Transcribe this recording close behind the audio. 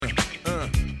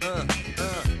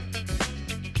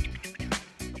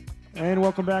And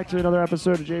welcome back to another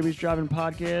episode of JB's Driving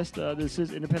Podcast. This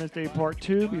is Independence Day Part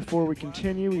 2. Before we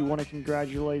continue, we want to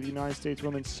congratulate the United States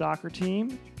women's soccer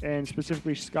team, and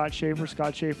specifically Scott Schaefer.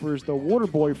 Scott Schaefer is the water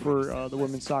boy for the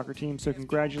women's soccer team, so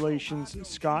congratulations,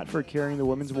 Scott, for carrying the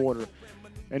women's water.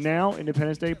 And now,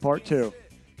 Independence Day Part 2.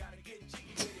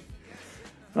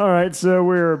 All right, so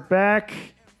we're back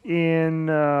in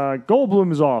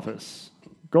Goldblum's office.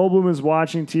 Goldblum is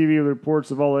watching TV with reports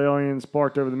of all aliens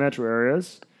parked over the metro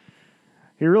areas.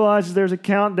 He realizes there's a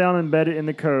countdown embedded in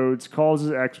the codes, calls his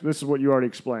this is what you already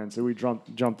explained, so we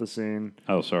jumped the scene.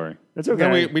 Oh, sorry. It's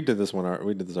okay. No, we did this one.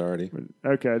 We did this already.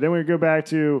 Okay, then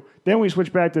we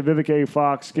switch back to Vivica A.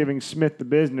 Fox giving Smith the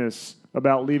business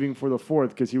about leaving for the 4th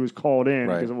because he was called in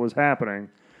because it was happening.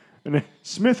 And then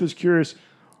Smith is curious,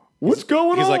 what's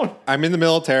going on? He's like, I'm in the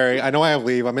military. I know I have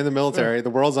leave. I'm in the military. The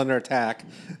world's under attack.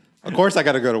 Of course I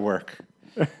got to go to work.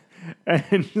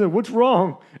 And he's like, what's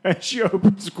wrong? And she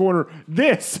opens the corner, and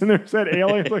there's that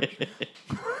alien. Like,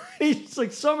 he's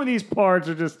like, some of these parts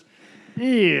are just,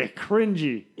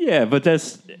 cringy. Yeah, but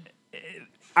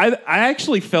I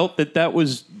actually felt that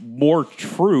was more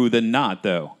true than not,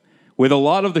 though. With a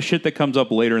lot of the shit that comes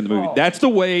up later in the movie. That's the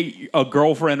way a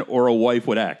girlfriend or a wife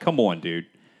would act. Come on, dude.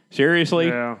 Seriously?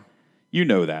 Yeah. You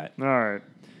know that. All right.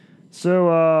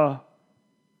 So,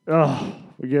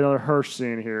 we get another Hirsch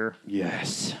scene here.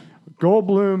 Yes.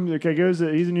 Goldblum,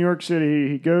 he's in New York City.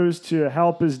 He goes to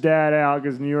help his dad out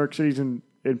because New York City's in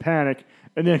panic.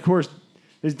 And then, of course,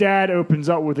 his dad opens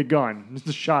up with a gun. It's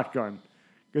a shotgun.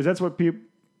 Because that's what people...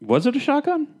 Was it a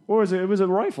shotgun? Or was it? It was a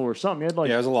rifle or something. He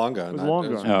had It was a long gun. It was a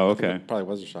long gun. Oh, okay. It probably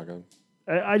was a shotgun.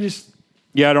 I just...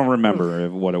 Yeah, I don't remember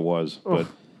what it was. But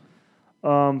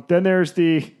then there's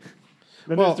the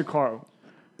car.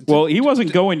 Well, he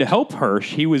wasn't going to help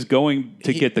Hirsch. He was going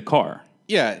to get the car.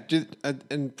 Yeah,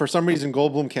 and for some reason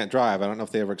Goldblum can't drive. I don't know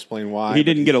if they ever explain why. He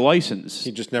didn't get a license.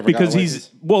 He just never got a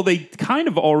license. They kind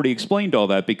of already explained all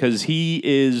that because he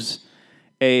is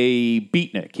a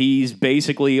beatnik. He's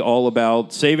basically all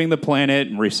about saving the planet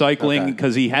and recycling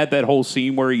because he had that whole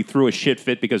scene where he threw a shit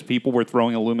fit because people were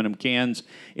throwing aluminum cans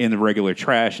in the regular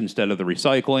trash instead of the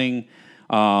recycling.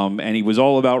 And he was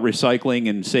all about recycling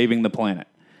and saving the planet.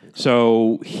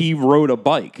 So he rode a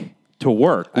bike to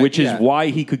work, which is why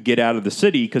he could get out of the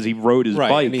city because he rode his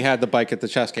bike. And he had the bike at the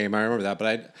chess game. I remember that,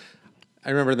 but I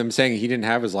remember them saying he didn't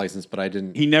have his license, but I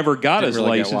didn't. He never got his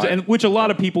license, and which a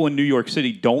lot of people in New York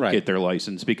City don't Right. get their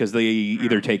license because they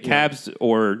either take cabs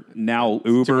or now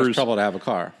Ubers. Too much trouble to have a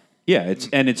car. Yeah,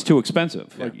 it's too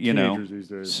expensive, you know. Teenagers these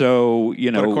days. So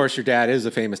you know, But of course, your dad is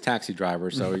a famous taxi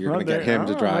driver, so you're going to get him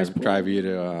to drive you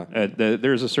to.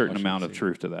 there's a certain amount of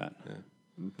truth to that. Yeah.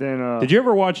 Then Did you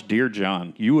ever watch Dear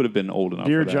John? You would have been old enough.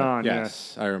 Dear for that. John,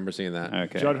 Yes, I remember seeing that.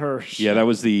 Okay. Judd Hirsch. Yeah, that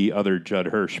was the other Judd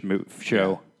Hirsch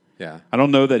show. Yeah. I don't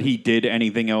know that he did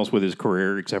anything else with his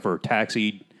career except for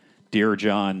Taxi, Dear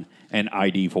John, and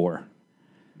ID4.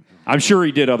 I'm sure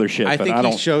he did other shit, but think I he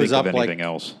don't shows think of up anything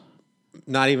else.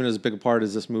 Not even as big a part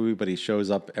as this movie, but he shows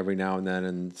up every now and then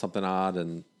in something odd,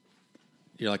 and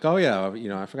you're like, oh yeah,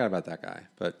 I forgot about that guy.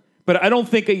 But I don't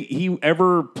think he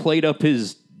ever played up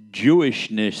his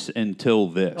Jewishness until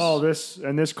this.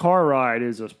 This car ride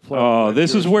is a play.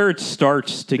 This is where it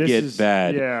starts to get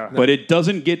bad. Yeah. But it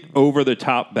doesn't get over the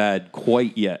top bad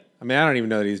quite yet. I mean, I don't even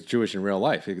know that he's Jewish in real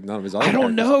life. None of his other I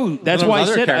don't know. That's why I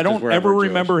said I don't ever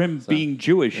remember him being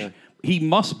Jewish. Yeah. He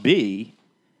must be,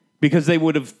 because they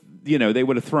would have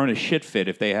thrown a shit fit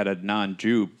if they had a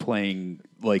non-Jew playing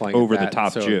over the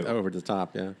top Jew. Over the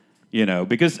top, yeah. You know,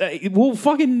 because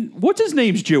what's his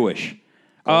name's Jewish?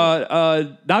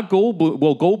 Not Goldblum.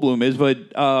 Well, Goldblum is,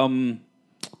 but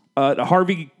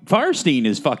Harvey Firestein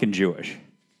is fucking Jewish.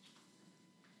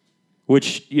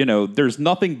 Which, there's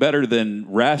nothing better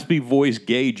than raspy voice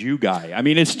gay Jew guy. I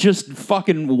mean, it's just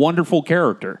fucking wonderful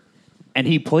character, and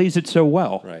he plays it so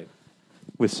well, Right?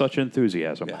 With such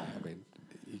enthusiasm. Yeah, I mean,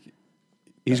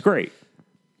 He's great.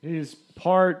 He's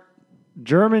part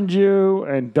German Jew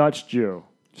and Dutch Jew.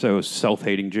 So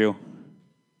self-hating Jew.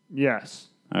 Yes.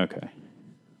 Okay.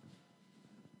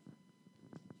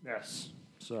 Yes.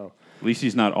 So At least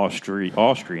he's not Austrian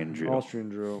Jew.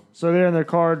 Austrian Jew. So they're in their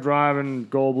car driving.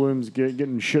 Goldblum's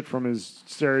getting shit from his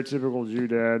stereotypical Jew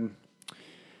dad.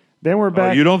 Then we're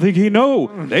back. You don't think he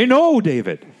know? They know,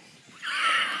 David.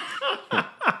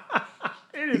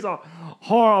 It is a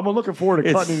horror. I'm looking forward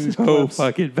to cutting these It's so clips.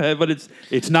 fucking bad, but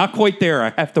it's not quite there.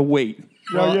 I have to wait.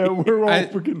 We're all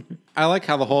freaking. I like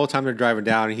how the whole time they're driving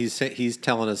down, he's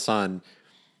telling his son,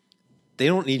 they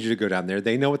don't need you to go down there.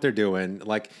 They know what they're doing.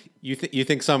 Like, you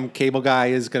think some cable guy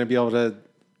is going to be able to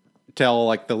tell,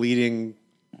 like, the leading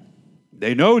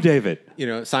They know, David.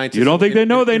 Scientists. You don't think they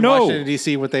know? They in know. Washington,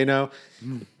 D.C., what they know.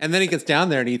 And then he gets down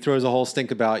there and he throws a whole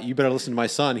stink about, you better listen to my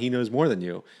son. He knows more than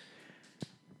you.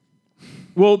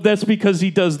 Well, that's because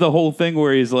he does the whole thing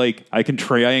where he's like, I can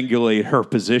triangulate her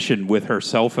position with her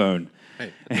cell phone.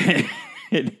 Hey.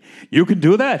 You can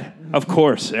do that? Of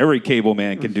course. Every cable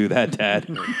man can do that,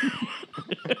 Dad.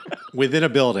 Within a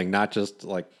building, not just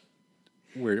like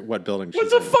what building she's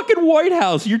What's a in. fucking White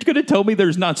House? You're going to tell me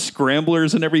there's not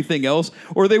scramblers and everything else?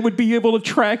 Or they would be able to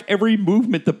track every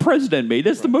movement the president made.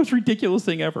 That's the most ridiculous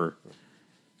thing ever.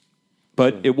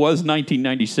 But it was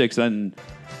 1996, and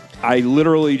I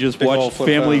literally just watched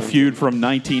Family Feud from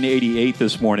 1988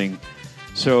 this morning.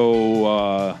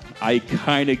 So I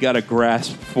kind of got a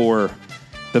grasp for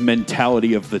the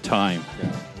mentality of the time.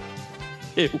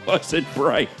 Yeah. It wasn't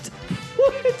bright.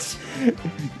 What?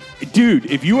 Dude,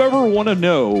 if you ever want to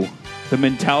know the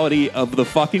mentality of the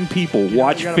fucking people,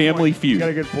 watch Family Feud. You got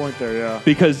a good point there, yeah.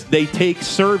 Because they take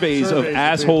surveys of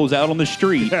assholes out on the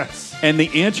street, and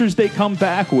the answers they come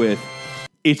back with,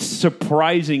 it's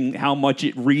surprising how much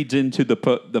it reads into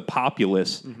the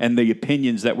populace and the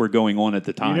opinions that were going on at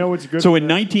the time. You know what's good? So in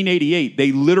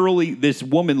 1988, this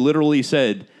woman literally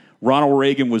said Ronald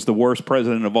Reagan was the worst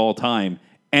president of all time,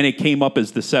 and it came up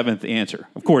as the seventh answer.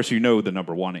 Of course, you know the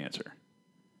number one answer.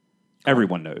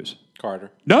 Everyone knows. Carter.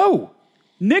 No,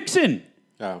 Nixon.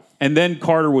 Oh. And then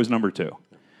Carter was number two.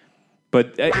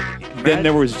 But then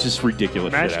there was just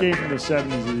ridiculous Match shit Game from the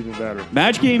 70s is even better.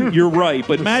 Match Game, you're right,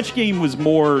 but Match Game was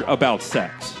more about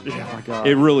sex. Yeah, my God.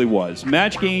 It really was.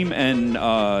 Match Game and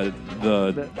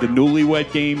the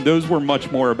Newlywed Game, those were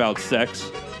much more about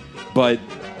sex. But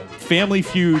Family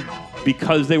Feud,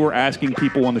 because they were asking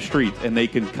people on the street and they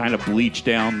can kind of bleach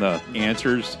down the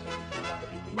answers,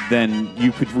 then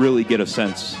you could really get a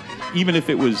sense, even if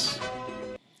it was.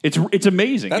 It's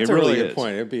amazing. That's it a really really good is.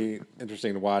 point. It'd be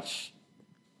interesting to watch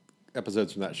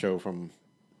episodes from that show from.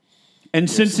 And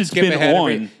since it's skip been ahead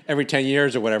on every 10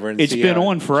 years or whatever, and it's see been how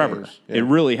on it forever. changed. Yeah. It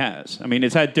really has. I mean,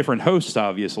 it's had different hosts,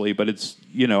 obviously, but it's,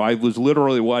 I was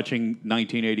literally watching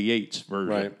 1988's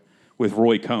version with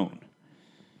Roy Cohn.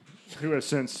 Who has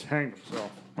since hung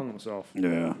himself.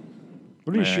 Yeah.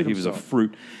 What did he shoot He was a himself?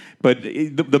 fruit. But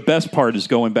the best part is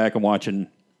going back and watching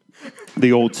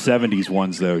the old 70s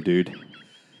ones, though, dude.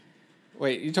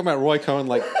 Wait, you talking about Roy Cohn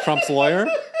like Trump's lawyer?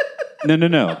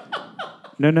 No.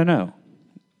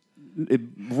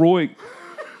 Roy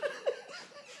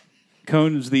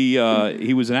Cohn's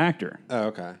he was an actor. Oh,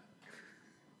 okay.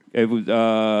 It was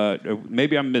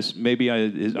maybe I'm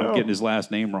getting his last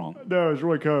name wrong. No, it's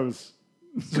Roy Combs.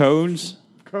 Combs?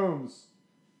 Combs.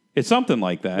 It's something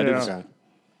like that. Yeah. Okay.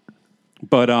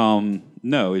 But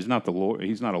no, he's not the lawyer.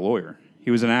 He's not a lawyer.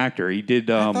 He was an actor. He did.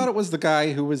 I thought it was the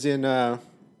guy who was in The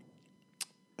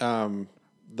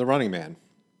Running Man.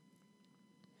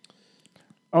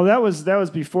 Oh, that was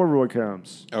before Roy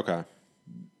Combs. Okay.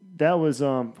 That was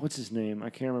what's his name?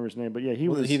 I can't remember his name, but yeah, he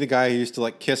was. He the guy who used to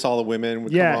like kiss all the women?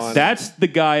 Would Yes. come on? That's the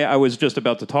guy I was just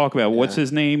about to talk about. What's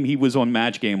his name? He was on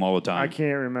Match Game all the time. I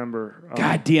can't remember.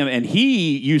 God damn, and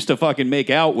he used to fucking make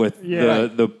out with Yeah.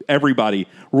 the everybody.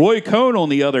 Roy Cohn, on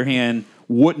the other hand,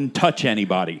 wouldn't touch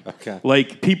anybody. Okay.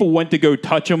 Like people went to go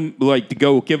touch him, like to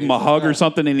go give him a hug or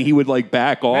something, and he would like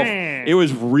back off. Man. It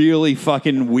was really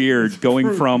fucking weird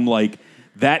going from like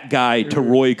that guy to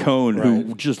Roy Cohn,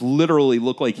 who just literally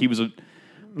looked like he was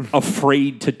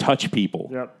afraid to touch people.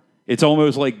 Yep. It's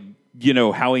almost like,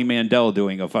 Howie Mandel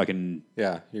doing a fucking...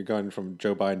 Yeah, you're going from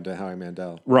Joe Biden to Howie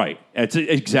Mandel. Right.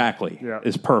 Exactly. Yeah.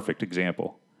 It's a perfect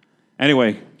example.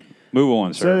 Anyway, move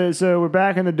on, sir. So we're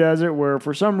back in the desert where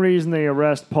for some reason they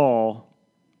arrest Paul,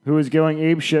 who is going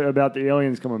apeshit about the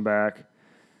aliens coming back.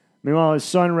 Meanwhile, his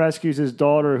son rescues his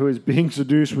daughter, who is being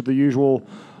seduced with the usual,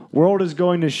 world is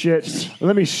going to shit,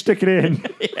 let me stick it in.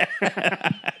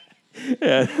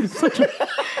 Yeah.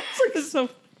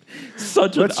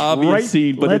 Such an obvious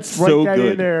scene, but it's so that in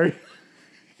good. there.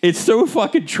 It's so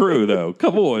fucking true, though.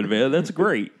 Come on, man. That's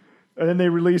great. And then they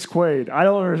release Quaid. I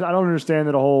don't understand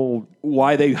that whole...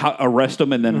 Why they arrest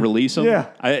him and then release him? Yeah.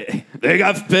 They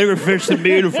got bigger fish than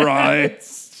me to fry.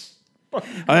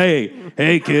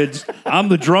 Hey, kids, I'm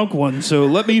the drunk one, so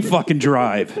let me fucking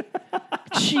drive.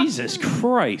 Jesus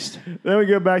Christ. Then we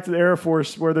go back to the Air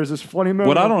Force where there's this funny moment.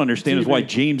 What I don't understand is why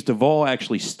James Duvall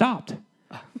actually stopped.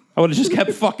 I would have just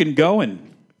kept fucking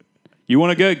going. You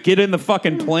want to go get in the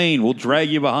fucking plane? We'll drag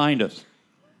you behind us.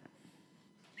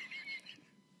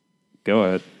 Go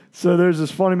ahead. So there's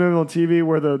this funny moment on TV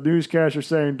where the newscaster's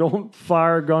saying, don't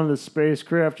fire a gun at the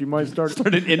spacecraft. You might start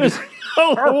an industry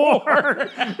war.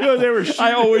 They were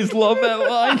I always love that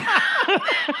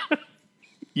line.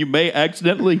 You may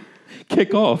accidentally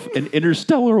kick off an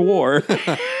interstellar war.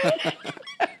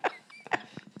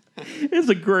 It's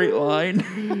a great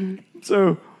line.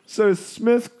 So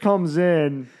Smith comes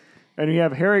in, and you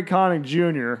have Harry Connick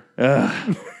Jr.,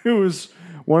 who was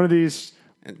one of these.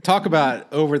 And talk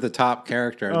about over-the-top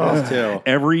character in this, too.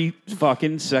 Every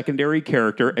fucking secondary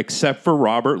character, except for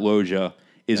Robert Loggia,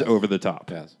 is over the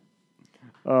top. Yes.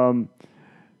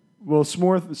 Well,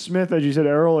 Smith, as you said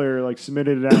earlier, like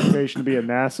submitted an application to be at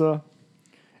NASA,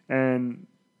 and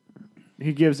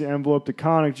he gives the envelope to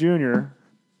Connick Jr.,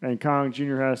 and Connick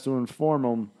Jr. has to inform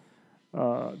him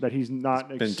that he's not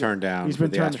been turned down for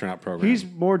the astronaut program. He's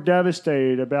more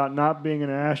devastated about not being an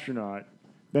astronaut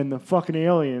than the fucking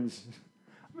aliens.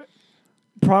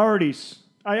 Priorities.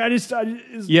 At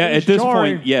this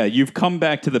point, you've come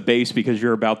back to the base because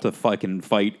you're about to fucking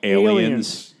fight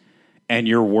aliens. And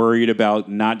you're worried about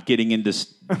not getting into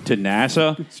to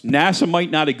NASA. NASA might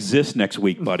not exist next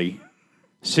week, buddy.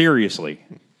 Seriously.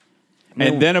 No.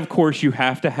 And then, of course, you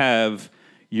have to have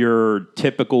your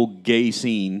typical gay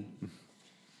scene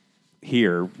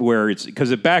here, where it's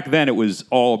because back then it was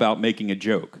all about making a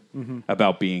joke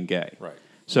about being gay. Right.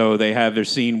 So they have their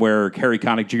scene where Harry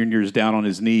Connick Jr. is down on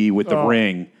his knee with the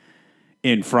ring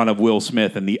in front of Will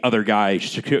Smith, and the other guy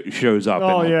shows up.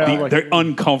 The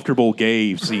uncomfortable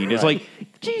gay scene. It's like,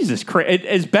 Jesus Christ.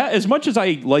 As much as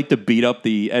I like to beat up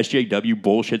the SJW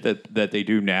bullshit that they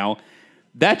do now,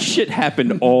 that shit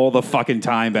happened all the fucking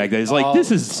time back then. It's like,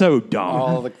 this is so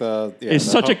dumb. It's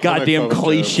such a goddamn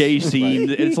cliche scene.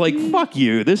 It's like, fuck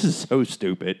you. This is so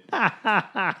stupid.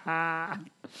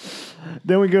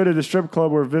 Then we go to the strip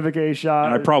club where Vivica A. shot.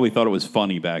 And I probably thought it was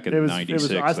funny back in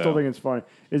 '96. I still think it's funny.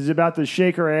 Is about to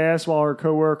shake her ass while her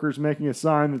coworker's making a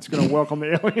sign that's going to welcome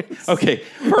the aliens. Okay,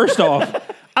 first off,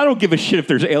 I don't give a shit if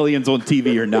there's aliens on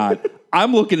TV or not.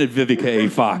 I'm looking at Vivica A.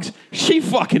 Fox. She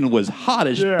fucking was hot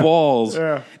as balls,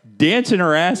 dancing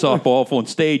her ass off on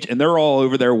stage, and they're all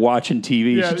over there watching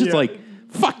TV. She's just like,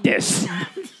 fuck this.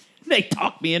 They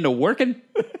talked me into working.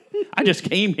 I just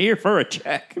came here for a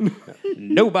check.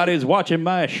 Nobody's watching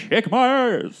my shake my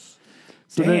ass.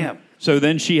 Damn. So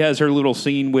then she has her little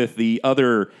scene with the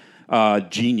other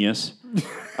genius.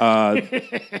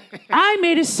 I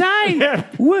made a sign.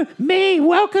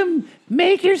 Welcome.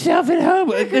 Make yourself at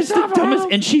home. It's the dumbest.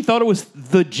 And she thought it was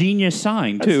the genius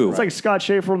sign, too. It's like Scott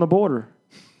Schaefer on The Border.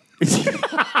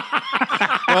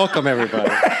 Welcome, everybody.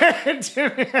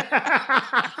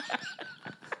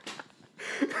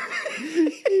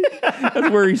 That's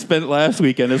where he spent last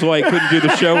weekend. That's why he couldn't do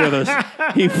the show with us.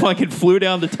 He fucking flew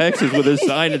down to Texas with his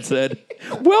sign and said,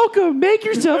 welcome, make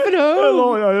yourself at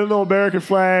home. A little American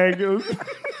flag.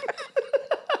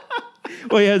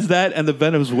 Well, he has that and the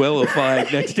Venezuela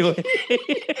flag next to it.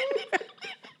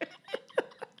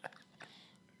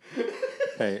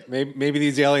 Hey, maybe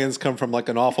these aliens come from like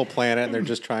an awful planet and they're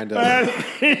just trying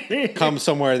to come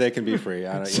somewhere they can be free.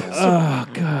 Oh,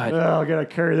 God. I got to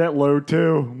carry that load,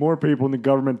 too. More people in the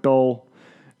government dole.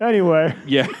 Anyway.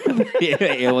 Yeah.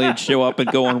 Aliens show up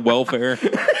and go on welfare.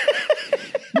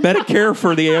 Medicare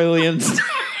for the aliens.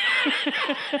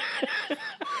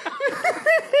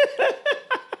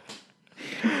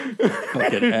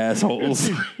 Fucking assholes.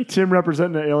 Tim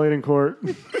representing the alien in court.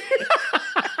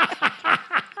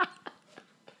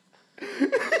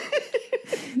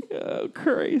 Oh,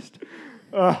 Christ.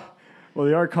 Well,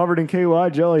 they are covered in KY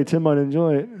jelly. Tim might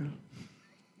enjoy it.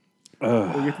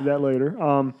 We'll get to that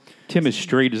later. Tim is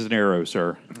straight as an arrow,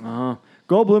 sir.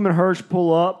 Goldblum and Hirsch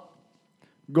pull up.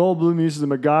 Goldblum uses a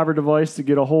MacGyver device to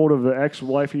get a hold of the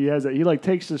ex-wife. He like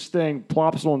takes this thing,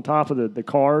 plops it on top of the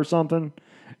car or something,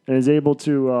 and is able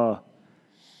to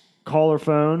call her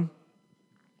phone.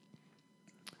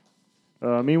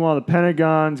 Meanwhile, the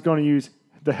Pentagon's going to use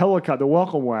the helicopter, the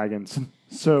welcome wagons.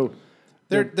 So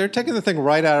they're taking the thing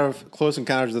right out of Close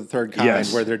Encounters of the Third Kind,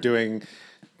 where they're doing.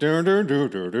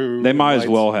 They might as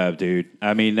well have, dude.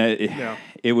 I mean,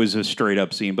 it was a straight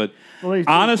up scene. But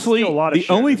honestly, the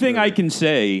only thing I can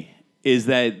say is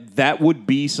that would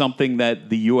be something that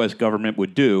the U.S. government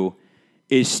would do,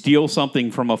 is steal something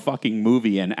from a fucking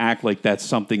movie and act like that's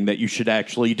something that you should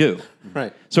actually do.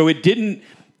 Right. So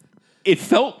it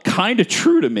felt kind of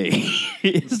true to me.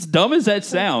 As dumb as that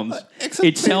sounds,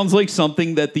 it sounds like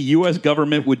something that the U.S.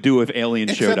 government would do if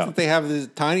aliens showed up. Except that they have this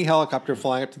tiny helicopter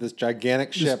flying up to this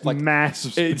gigantic ship, like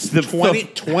massive. It's the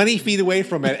 20 feet away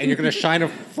from it, and you're going to shine a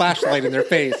flashlight in their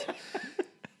face.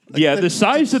 The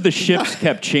size of the ships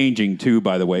kept changing too,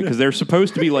 by the way, because they're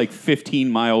supposed to be like 15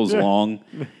 miles long,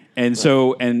 and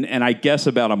so and I guess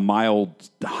about a mile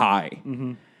high,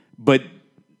 but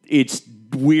it's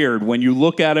weird. When you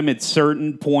look at them at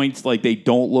certain points, like they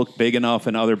don't look big enough,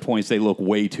 and other points they look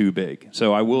way too big.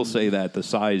 So I will say that the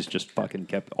size just fucking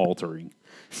kept altering.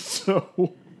 So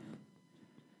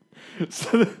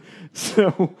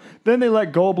then they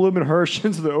let Goldblum and Hirsch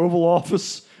into the Oval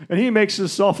Office, and he makes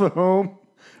himself at home.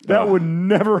 That would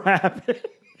never happen.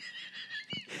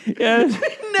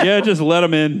 Yeah, just let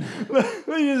them in.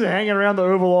 He's just hanging around the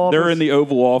Oval Office. They're in the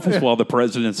Oval Office while the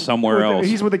president's somewhere else.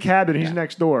 He's with the cabinet. He's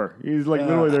next door. He's like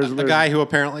literally there's a guy who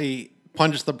apparently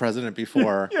punched the president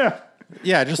before.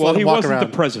 Yeah. Just Well, let he him walk wasn't around.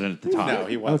 the president at the time. No,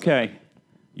 he wasn't. Okay.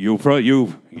 You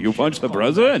punched the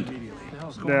president?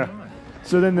 Yeah.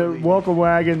 So then the welcome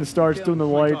wagon starts doing the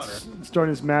lights,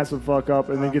 starting this massive fuck up,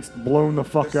 and then gets blown the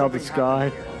fuck out of the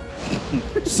sky.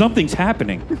 Something's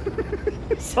happening.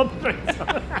 Something.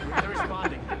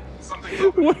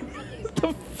 What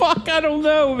the fuck? I don't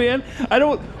know, man.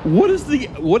 What is the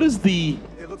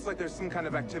It looks like there's some kind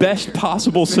of activity best here.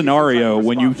 possible Maybe scenario some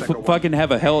when you type of response, fucking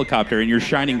have a helicopter and you're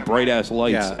shining bright ass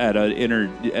lights Yeah. at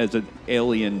as an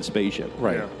alien spaceship?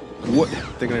 Right. Yeah. What?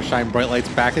 They're going to shine bright lights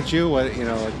back at you? What are you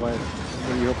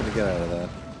hoping to get out of that?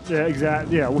 Yeah,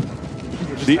 exactly. Yeah. What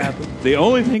just happened? The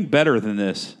only thing better than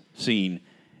this scene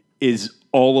is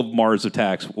all of Mars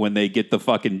Attacks when they get the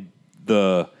fucking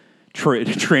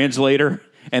translator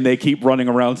and they keep running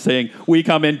around saying, "We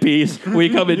come in peace, we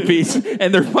come in peace,"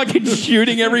 and they're fucking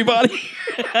shooting everybody.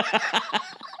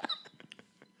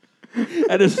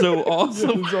 That is so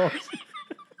awesome.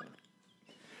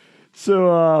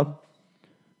 So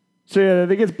yeah,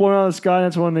 they gets blown out of the sky.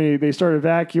 That's when they start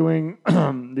evacuating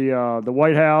the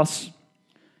White House.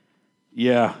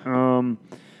 Yeah.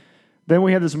 Then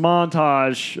we have this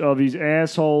montage of these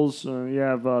assholes. You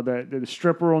have the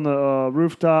stripper on the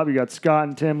rooftop. You got Scott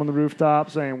and Tim on the rooftop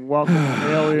saying, "Welcome,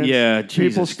 aliens." Yeah, people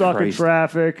Jesus stuck Christ. in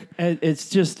traffic. It's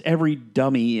just every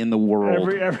dummy in the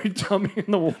world. Every dummy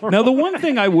in the world. Now, the one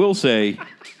thing I will say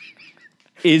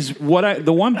is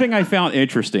the one thing I found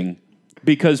interesting,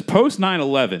 because post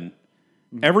 9/11,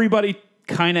 everybody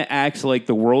kind of acts like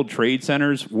the World Trade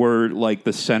Centers were like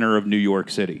the center of New York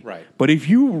City. Right. But if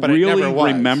you But it really never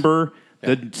was. remember,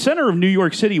 the center of New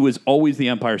York City was always the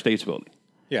Empire State Building.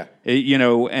 Yeah.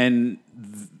 And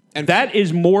that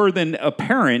is more than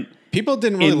apparent. People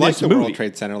didn't really in like this the movie. World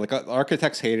Trade Center. Like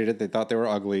architects hated it. They thought they were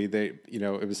ugly. It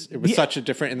was Yeah. such a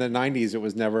different in the 90s. It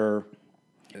was never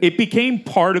It became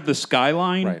part of the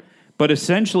skyline, Right. but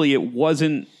essentially it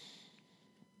wasn't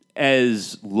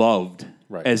as loved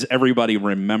Right. as everybody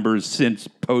remembers since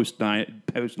post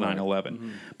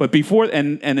 9/11. But before,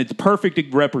 and its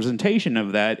perfect representation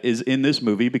of that is in this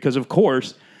movie because, of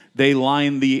course, they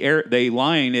line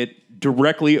it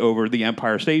directly over the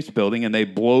Empire State Building and they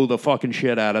blow the fucking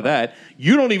shit out of that.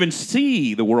 You don't even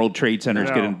see the World Trade Centers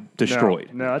getting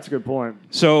destroyed. No, that's a good point.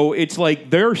 So it's like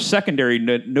they're secondary.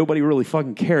 Nobody really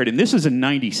fucking cared. And this is in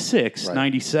 96, Right.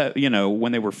 97,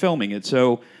 when they were filming it.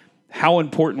 So how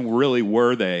important really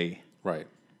were they? right.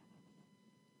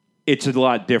 It's a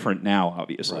lot different now,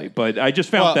 obviously. Right. But I just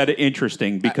found Well, that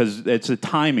interesting because it's a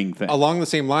timing thing. Along the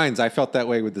same lines, I felt that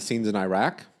way with the scenes in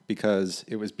Iraq because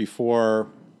it was before,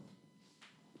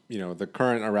 the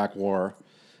current Iraq war,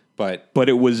 but But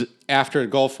it was after the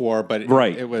Gulf War. But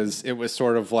Right. it was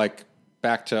sort of like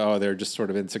back to they're just sort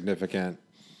of insignificant.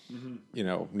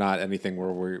 Not anything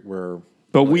where we're.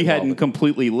 But really we hadn't relevant.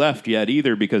 completely left yet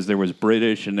either because there was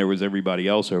British and there was everybody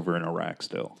else over in Iraq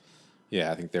still. Yeah,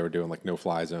 I think they were doing like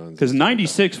no-fly zones. Because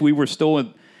 96, we were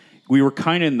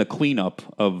kind of in the cleanup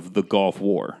of the Gulf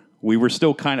War. We were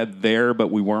still kind of there, but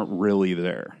we weren't really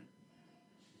there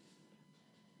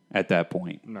at that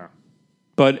point. No.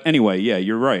 But anyway, yeah,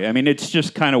 you're right. I mean, it's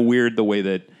just kind of weird the way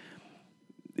that,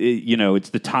 it's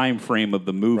the time frame of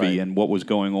the movie Right. and what was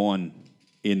going on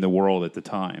in the world at the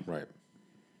time. Right.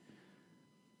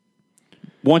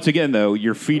 Once again, though,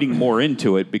 you're feeding more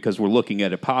into it because we're looking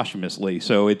at it posthumously.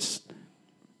 So it's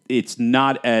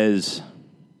not as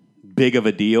big of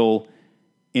a deal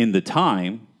in the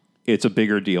time. It's a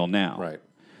bigger deal now. Right.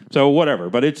 So whatever.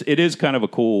 But it is kind of a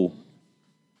cool,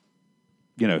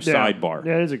 sidebar.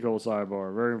 Yeah, it is a cool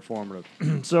sidebar. Very informative.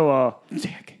 So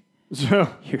Dick,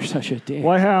 you're such a dick.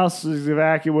 White House is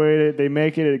evacuated. They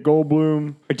make it at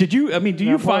Goldblum. Do you Yeah,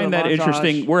 find part of that the montage.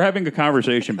 interesting? We're having a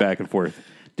conversation back and forth.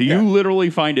 Do you Yeah. literally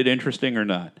find it interesting or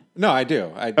not? No, I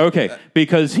do. Okay,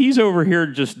 because he's over here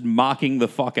just mocking the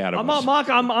fuck out of I'm us. not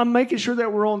mocking. I'm making sure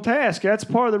that we're on task. That's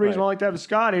part of the reason Right. I like to have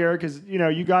Scott here because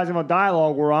you guys have a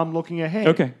dialogue where I'm looking ahead.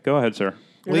 Okay, go ahead, sir.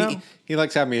 You Well, know? he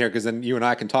likes having me here because then you and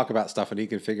I can talk about stuff and he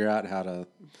can figure out how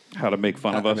How to make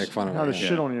fun of to us. make fun of How to it.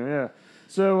 shit on you, yeah.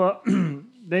 So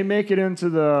they make it into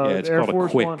the Yeah, it's Air called a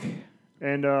Force quick. One,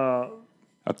 and A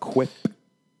quip.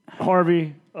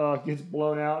 Harvey gets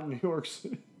blown out in New York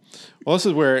City. Well, this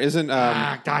is where isn't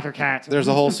Dr. Katz. there's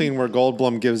a whole scene where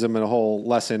Goldblum gives him a whole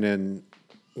lesson in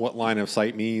what line of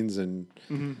sight means and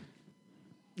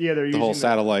Yeah, they're the using whole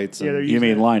satellites. Yeah, they're And, You using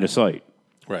mean line of sight?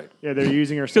 right. Yeah, they're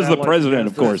using her Because the satellites president,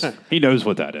 of against course, us. he knows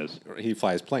what that is. He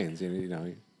flies planes. You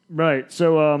know. Right.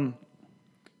 So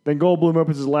then Goldblum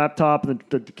opens his laptop and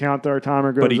the countdown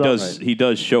timer goes But he up. does he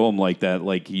does show him like that,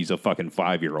 like he's a fucking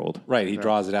 5-year-old. Right. He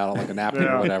draws it out like a napkin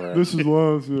or whatever. This is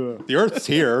love. Yeah. The Earth's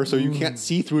here, so you can't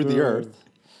see through the Earth.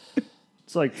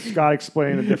 It's like Scott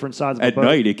explaining the different sides of At the boat.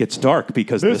 night, it gets dark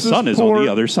because This the is sun is on port.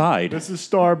 the other side. This is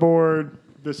starboard.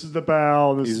 This is the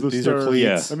bow. This is the These are stern. cleats.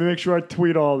 Yeah. Let me make sure I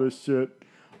tweet all this shit.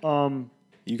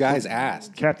 You guys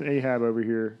asked. Captain Ahab over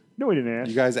here. No, we didn't ask.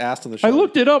 You guys asked on the show. I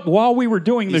looked it up while we were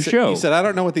doing the You said, show. You said, I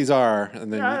don't know what these are.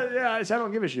 And then Yeah, I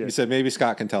don't give a shit. you said, maybe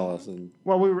Scott can tell us. And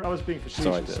Well, I was being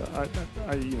facetious. So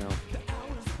I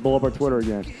blow up our Twitter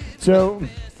again. So,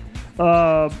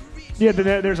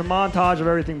 there's a montage of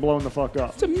everything blowing the fuck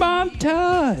up. It's a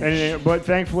montage. But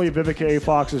thankfully, Vivica A.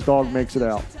 Fox's dog makes it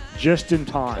out just in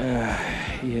time.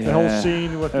 The whole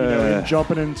scene with him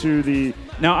jumping into the.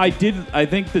 Now, I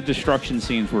think the destruction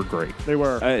scenes were great. They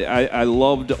were. I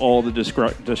loved all the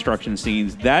destruction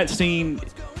scenes. That scene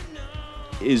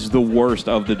is the worst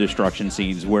of the destruction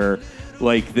scenes where,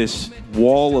 like, this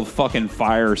wall of fucking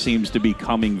fire seems to be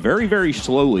coming very, very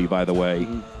slowly, by the way.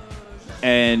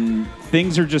 And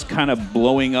things are just kind of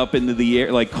blowing up into the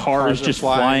air, like cars are just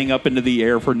flying. flying up into the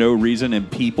air for no reason, and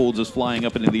people just flying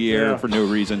up into the air Yeah. for no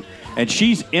reason. And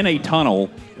she's in a tunnel,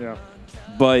 Yeah.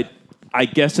 but I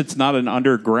guess it's not an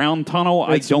underground tunnel.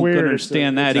 It's I don't weird.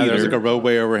 understand that now either. there's like a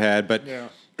roadway overhead, but Yeah.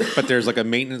 but there's like a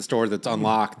maintenance door that's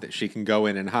unlocked that she can go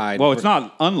in and hide. Well, it's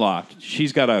not unlocked.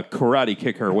 She's got to karate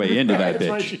kick her way into that That's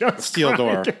right, bitch she does. steel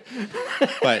door.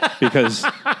 But because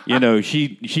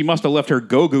she must have left her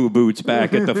go-go boots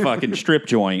back at the fucking strip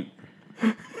joint.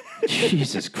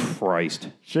 Jesus Christ!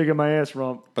 Shaking my ass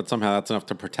rump. but somehow that's enough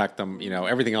to protect them. You know,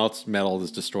 everything else metal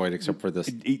is destroyed except for this.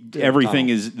 Everything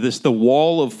is this. The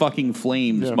wall of fucking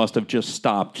flames Yeah. must have just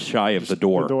stopped shy of the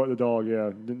door The dog, yeah,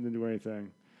 didn't do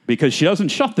anything. because she doesn't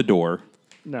shut the door.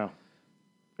 No.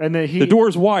 And then The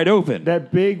door's wide open.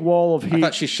 that big wall of I heat.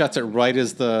 thought she shuts it right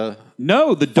as the.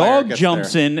 No, the Fire dog gets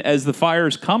jumps there. in as the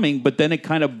fire's coming, but then it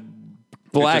kind of It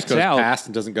blacks just goes out. past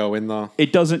and doesn't go in the.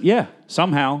 It doesn't. Yeah,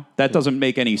 somehow that doesn't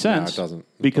make any sense. doesn't.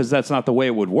 because that's not the way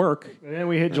it would work. And then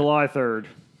we hit July 3rd.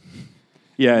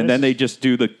 Yeah, and then they just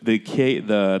do the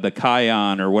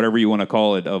Kion or whatever you want to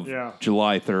call it of Yeah.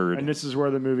 July 3rd. And this is where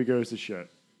the movie goes to shit.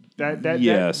 That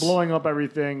Yes. blowing up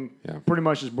everything Yeah. pretty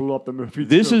much just blew up the movie.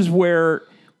 This too. is where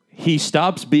he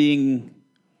stops being.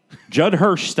 Judd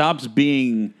Hirsch stops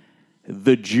being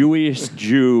the Jewiest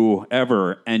Jew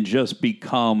ever and just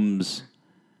becomes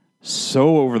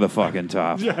so over the fucking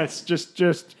top. Yes, just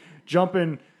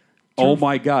jumping. Oh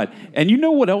my God. And you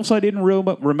know what else I didn't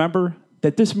remember?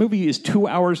 That this movie is 2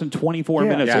 hours and 24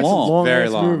 minutes Yeah, it's long. long very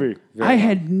ass long. movie. I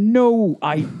had no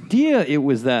idea it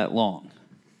was that long.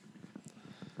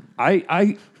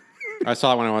 I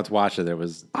saw it when I went to watch it. It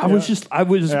was.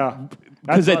 was Yeah.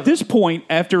 because That's at this point,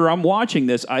 after I'm watching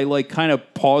this, I like kind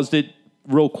of paused it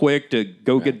real quick to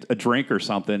go get a drink or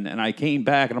something, and I came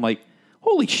back and I'm like,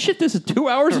 holy shit, this is 2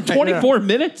 hours and 24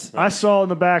 minutes? I saw in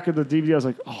the back of the DVD. I was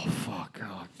like, oh fuck,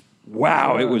 God.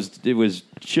 Wow, it was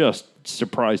just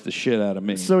surprised the shit out of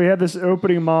me. So we had this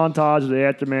opening montage of the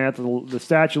aftermath. The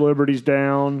Statue of Liberty's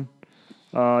down.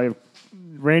 You have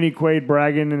Randy Quaid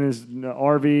bragging in his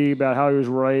RV about how he was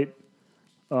right.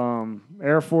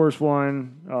 Air Force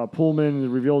One,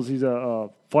 Pullman reveals he's a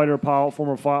fighter pilot,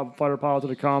 former fighter pilot to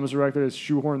the comms director. They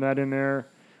shoehorn that in there.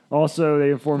 Also,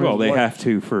 they inform Well, his they wife, have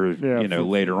to for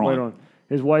later on.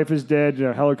 His wife is dead.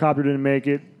 Helicopter didn't make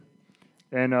it.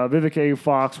 And Vivica A.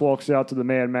 Fox walks out to the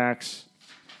Mad Max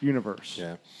universe.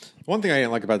 Yeah. One thing I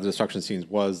didn't like about the destruction scenes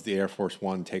was the Air Force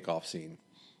One takeoff scene.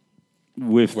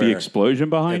 With the Where explosion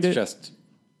behind It's it? just.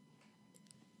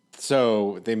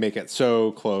 So they make it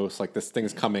so close, like this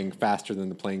thing's coming faster than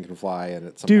the plane can fly, and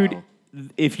it's somehow.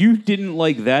 Dude, if you didn't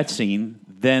like that scene,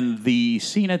 then the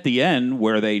scene at the end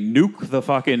where they nuke the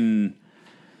fucking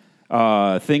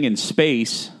thing in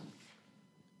space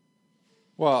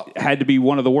Well, had to be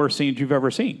one of the worst scenes you've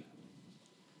ever seen.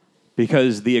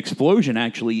 Because the explosion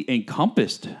actually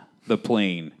encompassed the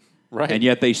plane. Right. And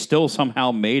yet they still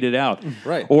somehow made it out.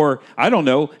 Right. Or, I don't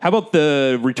know, how about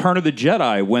the Return of the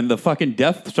Jedi when the fucking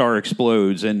Death Star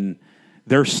explodes and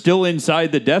they're still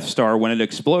inside the Death Star when it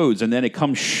explodes and then it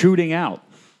comes shooting out?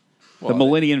 The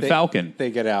Millennium Falcon.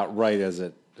 They get out right as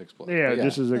it explodes. Yeah, But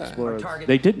just as it explodes.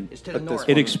 They didn't. But this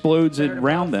It explodes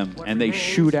around them and they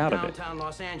shoot out of it. Downtown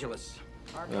Los Angeles.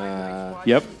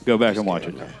 Yep, go back and watch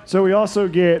it. So we also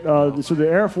get so the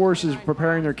Air Force is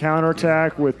preparing their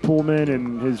counterattack with Pullman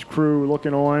and his crew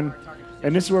looking on,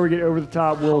 and this is where we get over the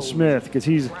top Will Smith because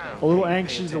he's a little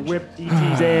anxious to whip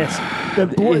E.T.'s ass.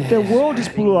 The world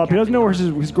just blew up. He doesn't know where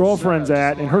his girlfriend's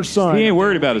at and her son. He ain't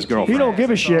worried about his girlfriend. He don't give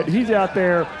a shit. He's out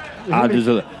there. I'm just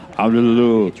a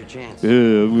little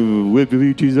whip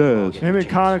E.T.'s ass. Him and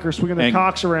Connick are swinging their And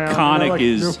cocks around. Connick Like,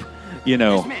 is,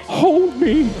 hold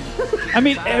me. I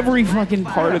mean, every fucking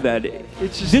part of that.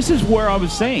 This is where I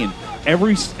was saying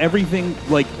everything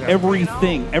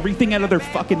out of their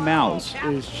fucking mouths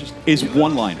is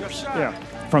one-liners. Yeah.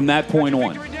 From that point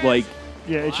on, like.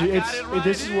 Yeah,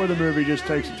 this is where the movie just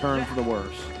takes a turn for the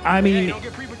worse. I mean,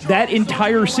 that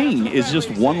entire scene is just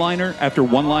one-liner after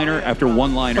one-liner after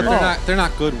one-liner. But they're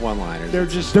not good one-liners.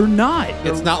 They're not.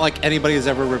 It's not like anybody has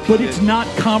ever repeated. But it's not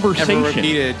conversation. Ever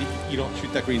repeated, you don't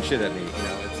shoot that green shit at me.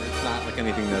 It's not like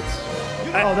anything that's.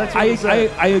 That's what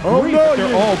I agree. That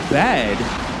they're all bad.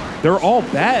 They're all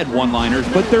bad one-liners,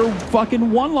 but they're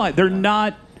fucking one-line. They're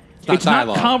not. It's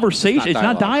not conversation. It's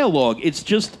not dialogue. It's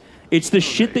just. It's the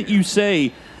shit that you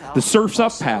say. The surf's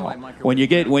up, pal. When you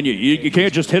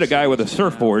can't just hit a guy with a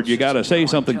surfboard. You got to say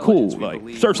something cool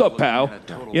like "surf's up, pal."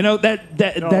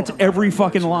 That's every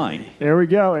fucking line. There we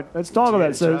go. And let's talk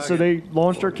about that. So they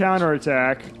launched their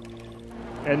counterattack,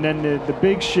 and then the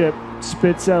big ship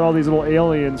spits out all these little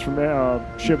aliens from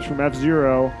ships from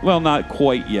F-Zero. Well, not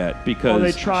quite yet because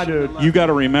they try to. You got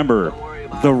to remember,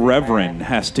 the Reverend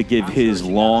has to give his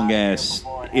long ass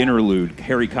interlude.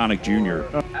 Harry Connick Jr.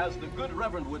 As the good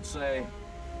Reverend would say,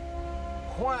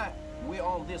 why we're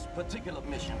on this particular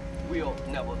mission, we'll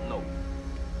never know.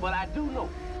 But I do know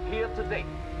here today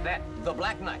that the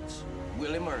Black Knights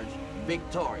will emerge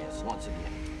victorious once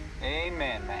again.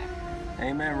 Amen, man.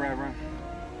 Amen, Reverend.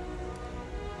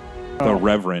 The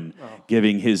Reverend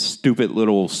giving his stupid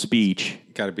little speech.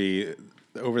 Got to be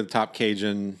over the top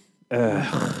Cajun.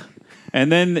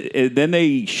 And then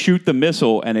they shoot the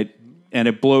missile and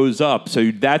it blows up.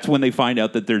 So that's when they find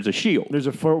out that there's a shield. There's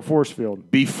a force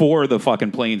field. Before the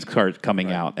fucking planes start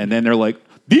coming out. And then they're like,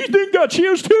 these things got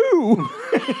shields too.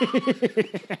 So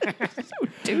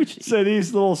douchey. So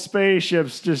these little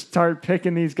spaceships just start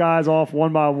picking these guys off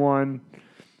one by one.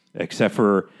 Except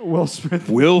for Will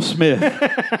Smith.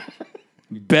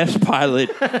 Best pilot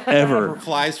ever.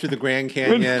 Flies through the Grand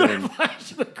Canyon. Flies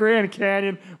through the Grand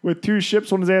Canyon with two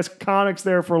ships on his ass. Connick's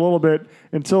there for a little bit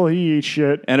until he eats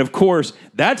shit. And of course,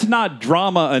 that's not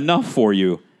drama enough for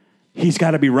you. He's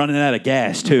got to be running out of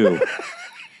gas too.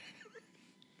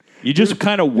 You just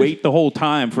kind of wait the whole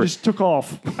time for. Just took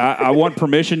off. I want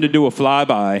permission to do a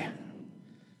flyby.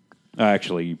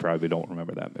 Actually, you probably don't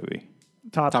remember that movie.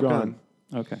 Top Gun.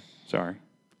 Okay, sorry.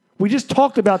 We just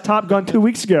talked about Top Gun 2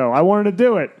 weeks ago. I wanted to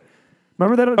do it.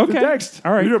 Remember that? Okay. The text?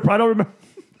 All right. You probably don't remember.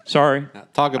 Sorry.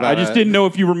 Talk about. I just didn't know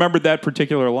if you remembered that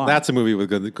particular line. That's a movie with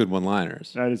good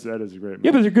one-liners. That is a great movie.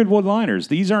 Yeah, but they're good one-liners.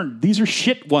 These are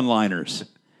shit one-liners.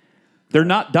 They're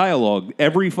not dialogue.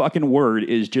 Every fucking word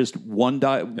is just one.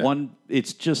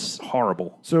 It's just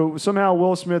horrible. So somehow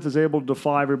Will Smith is able to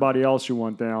defy everybody else who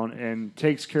went down and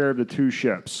takes care of the two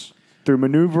ships through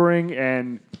maneuvering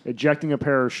and ejecting a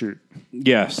parachute.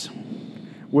 Yes.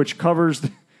 Which covers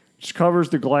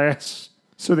the glass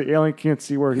so the alien can't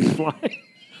see where he's flying.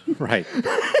 Right.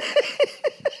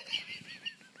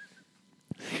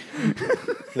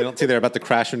 They don't see they're about to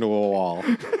crash into a wall.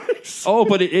 Oh,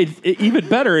 but it even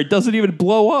better. It doesn't even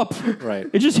blow up. Right.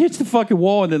 It just hits the fucking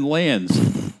wall and then lands.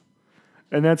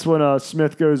 And that's when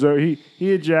Smith goes over. He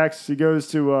ejects. He goes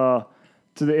to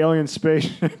the alien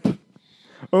spaceship,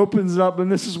 opens it up,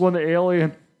 and this is when the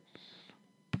alien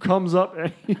comes up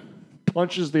and he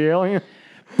punches the alien.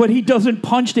 But he doesn't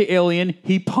punch the alien.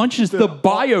 He punches the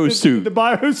biosuit. The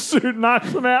biosuit knocks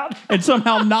him out. And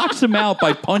somehow knocks him out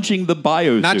by punching the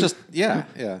biosuit. Not just, yeah.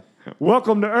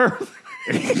 Welcome to Earth.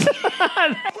 That's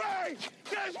right!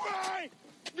 That's right!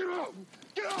 Get up!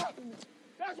 Get up!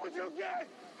 That's what you get!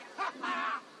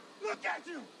 Look at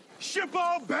you! Ship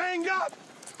all banged up!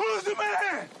 Who's the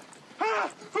man? Huh?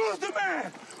 Who's the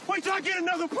man? Wait till I get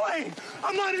another plane!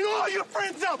 I'm lining all your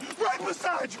friends up right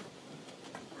beside you!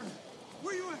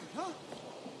 Where you at, huh?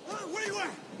 Where you at?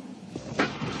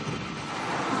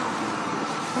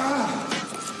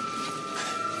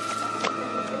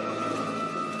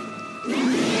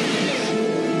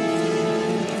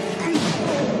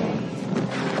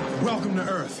 Welcome to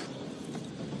Earth.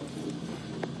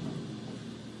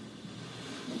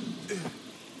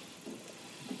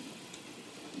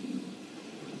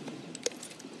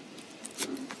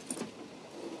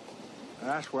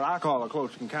 That's what I call a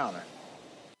close encounter.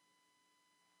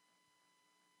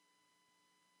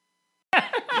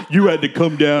 You had to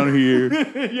come down here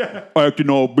acting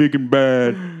all big and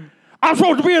bad. I'm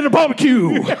supposed to be in the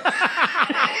barbecue.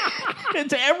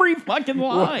 It's every fucking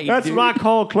line. That's dude. what I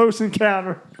call close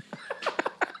encounter.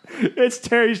 It's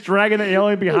Terry's dragging the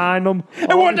alien behind him.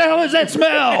 And what the hell is that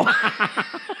smell?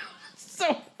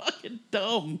 So fucking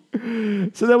dumb.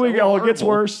 So then we go. It gets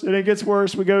horrible. worse, and it gets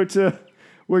worse. We go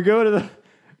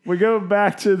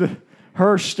back to the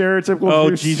Hirsch stereotypical. Oh,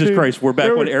 news Jesus scene. Christ, we're back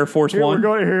Here with Air Force One?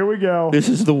 Here we go. This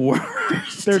is the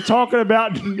worst. They're talking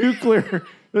about nuclear.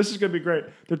 This is going to be great.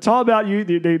 They're talking about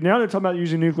now they're talking about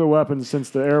using nuclear weapons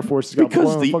since the Air Force has got Because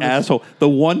blown the fucking- asshole, the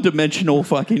one-dimensional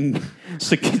fucking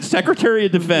Secretary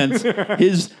of Defense,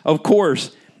 of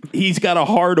course, he's got a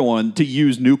hard-on to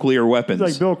use nuclear weapons.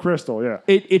 It's like Bill Crystal, yeah.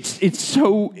 It's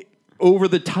so over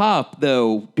the top,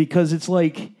 though, because it's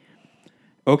like,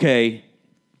 okay,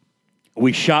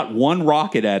 we shot one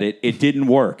rocket at it. It didn't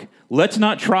work. Let's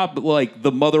not drop like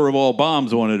the mother of all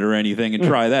bombs on it or anything and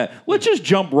try that. Let's just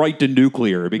jump right to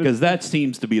nuclear because that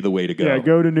seems to be the way to go. Yeah,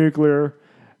 go to nuclear.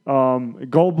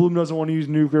 Goldblum doesn't want to use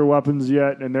nuclear weapons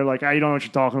yet, and they're like, you don't know what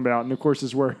you're talking about. And of course,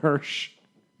 this is where Hirsch.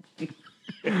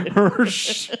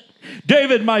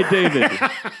 David, my David.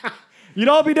 You'd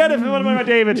all be dead if it wasn't for my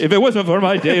David. If it wasn't for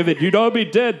my David, you'd all be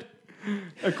dead.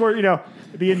 Of course,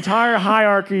 the entire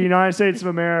hierarchy of the United States of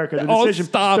America, the Oh, decision,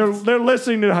 stop. they're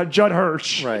listening to Judd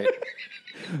Hirsch. Right.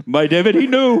 My David, he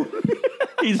knew.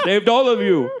 He saved all of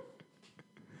you.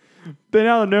 Then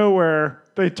out of nowhere,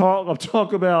 they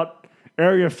talk about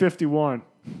Area 51.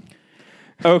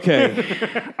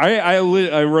 Okay. I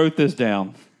wrote this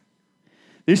down.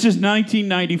 This is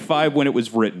 1995 when it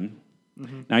was written.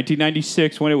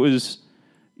 1996 when it was,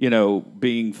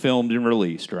 being filmed and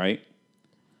released, right?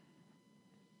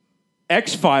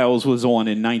 X-Files was on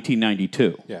in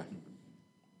 1992. Yeah.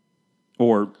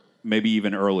 Or maybe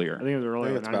even earlier. I think it was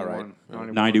earlier. that's about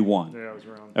right. 91. Yeah, it was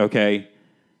around. Okay.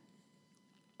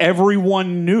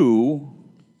 Everyone knew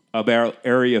about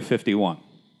Area 51.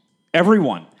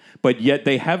 Everyone. But yet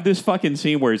they have this fucking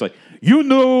scene where he's like, you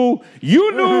knew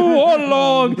all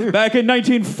along back in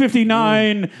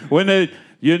 1959 when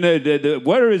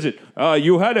where is it?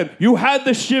 You had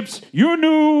the ships. You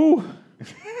knew.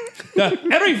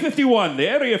 Area 51. The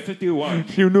Area 51.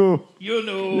 You knew. You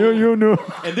knew. You knew.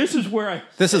 And this is where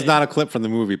This is not a clip from the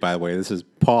movie, by the way. This is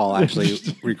Paul actually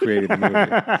recreating the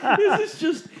movie. this is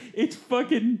just,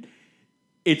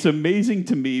 it's amazing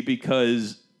to me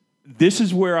because this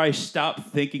is where I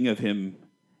stop thinking of him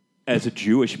as a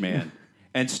Jewish man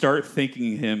and start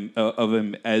thinking of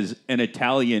him as an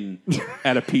Italian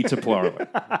at a pizza parlor.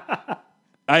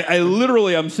 I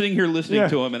literally, I'm sitting here listening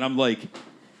to him and I'm like,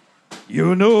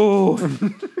 you know.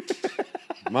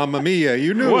 Mamma mia,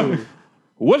 you knew.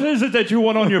 What is it that you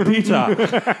want on your pizza?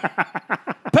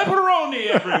 Pepperoni,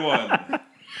 everyone.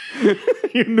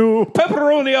 You knew.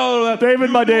 Pepperoni all that. David,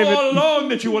 my You knew David. all along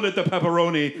that you wanted the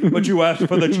pepperoni, but you asked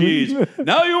for the cheese.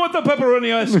 Now you want the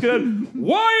pepperoni. I said,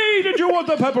 why did you want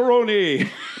the pepperoni?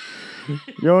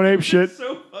 You own ape shit.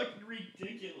 So fucking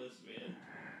ridiculous, man.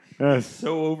 Yes.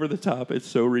 So over the top. It's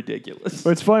so ridiculous.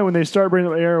 But it's funny when they start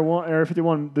bringing up Area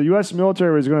 51. The U.S.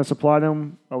 military was going to supply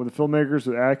them with the filmmakers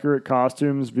with accurate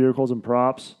costumes, vehicles, and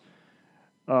props.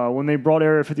 When they brought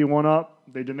Area 51 up,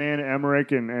 they demanded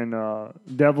Emmerich and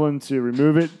Devlin to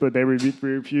remove it, but they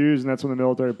refused, and that's when the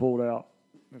military pulled out.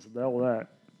 I said, the hell with that.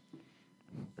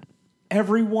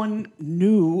 Everyone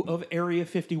knew of Area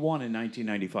 51 in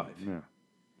 1995. Yeah.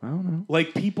 I don't know.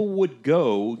 Like people would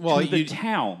go to the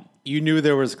town. You knew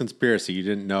there was a conspiracy. You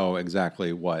didn't know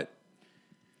exactly what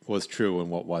was true and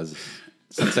what was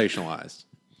sensationalized.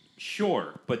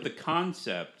 Sure, but the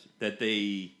concept that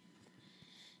they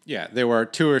Yeah, there were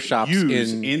tour shops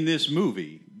use in in this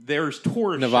movie, there's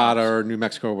tourist Nevada shops or New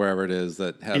Mexico, wherever it is,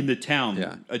 that have in the town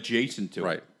Yeah. adjacent to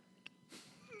right. it,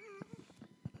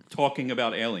 talking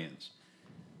about aliens.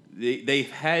 They've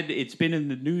had it's been in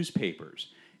the newspapers.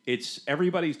 It's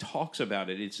everybody talks about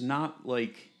it. It's not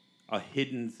like a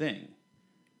hidden thing.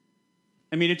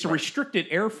 I mean, it's a restricted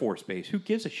Air Force base. Who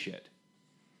gives a shit?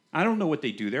 I don't know what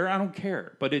they do there. I don't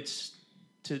care. But it's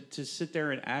to sit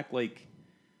there and act like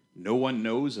no one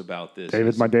knows about this.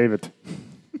 David, my David.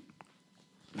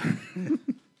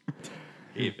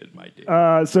 David, my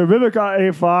David. So Vivica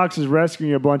A. Fox is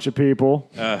rescuing a bunch of people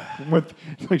with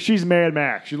she's Mad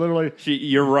Max. She literally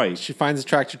You're right. She finds a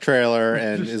tractor trailer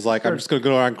and is like, I'm just going to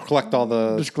go around and collect all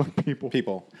the just collect people.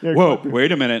 people. Whoa,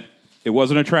 wait a minute. It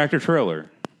wasn't a tractor trailer.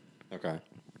 Okay.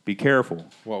 Be careful.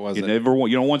 What was you it? You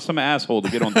don't want some asshole to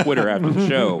get on Twitter after the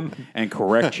show and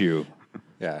correct you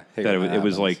Yeah. that it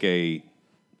was like a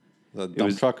the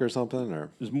dump truck or something, or it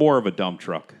was more of a dump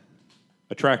truck.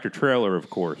 A tractor trailer, of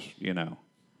course,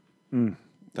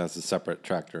 That's a separate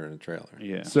tractor and a trailer.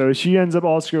 Yeah. So she ends up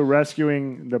also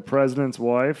rescuing the president's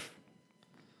wife.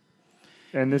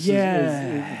 And this is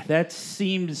that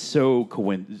seems so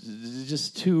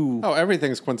just too. Oh,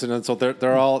 everything's coincidental.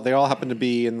 They all happen to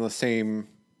be in the same.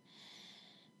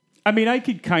 I mean, I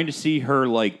could kind of see her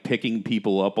like picking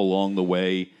people up along the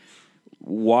way.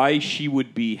 Why she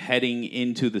would be heading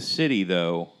into the city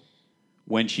though,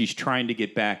 when she's trying to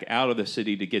get back out of the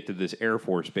city to get to this Air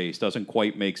Force base doesn't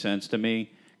quite make sense to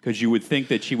me. Because you would think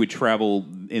that she would travel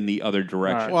in the other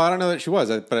direction. Well, I don't know that she was,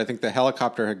 but I think the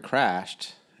helicopter had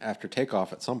crashed after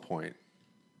takeoff at some point,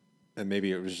 and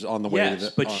maybe it was just on the way. Yes,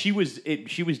 but she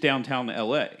was downtown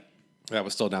L.A. That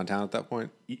was still downtown at that point.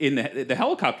 In the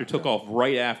helicopter took off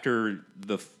right after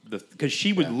the because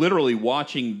she was literally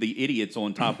watching the idiots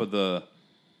on top of the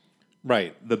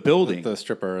building, the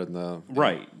stripper and the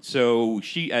right. So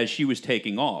as she was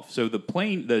taking off, so the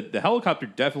plane the helicopter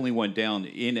definitely went down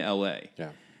in L.A. Yeah.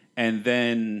 And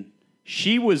then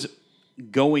she was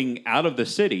going out of the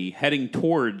city, heading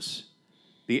towards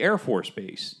the Air Force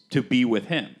Base to be with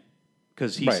him.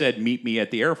 Because he said, meet me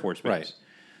at the Air Force Base. Right.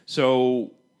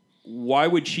 So why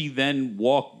would she then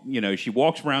walk, she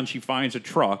walks around, she finds a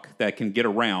truck that can get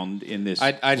around in this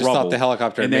I just rubble, thought the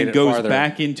helicopter and made then it goes farther.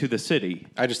 back into the city.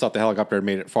 I just thought the helicopter had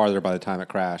made it farther by the time it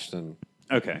crashed. And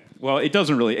Okay. Well, it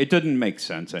didn't make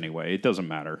sense anyway. It doesn't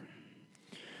matter.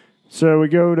 So we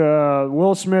go to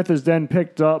Will Smith is then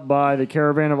picked up by the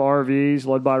caravan of RVs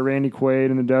led by Randy Quaid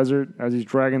in the desert as he's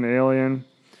dragging the alien.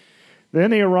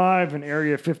 Then they arrive in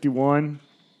Area 51.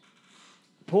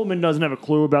 Pullman doesn't have a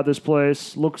clue about this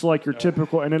place. Looks like your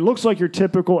typical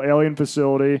alien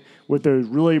facility with those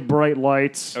really bright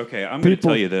lights. Okay, I'm going to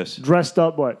tell you this. Dressed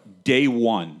up what? Day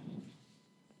one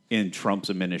in Trump's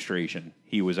administration,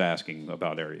 he was asking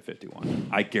about Area 51.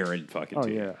 I guarantee fucking Oh, to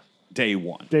you. yeah. Day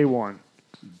one. Day one.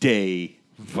 Day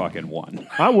fucking one.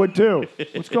 I would too.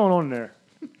 What's going on there?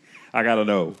 I got to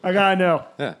know. I gotta know.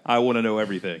 yeah, I want to know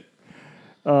everything.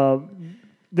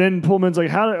 Then Pullman's like,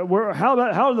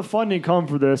 how did the funding come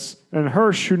for this? And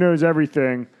Hirsch, who knows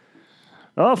everything,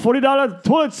 $40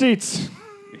 toilet seats.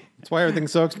 that's why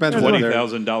everything's so expensive.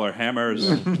 $20,000 hammers,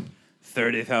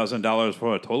 $30,000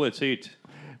 for a toilet seat.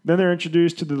 Then they're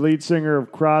introduced to the lead singer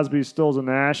of Crosby, Stills and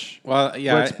Nash. Well,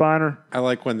 yeah, Brett Spiner. I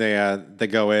like when they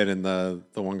go in and the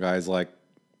one guy's like,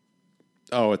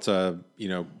 "Oh, it's a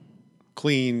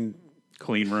clean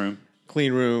room.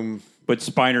 room." But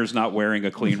Spiner's not wearing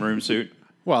a clean room suit.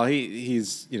 Well,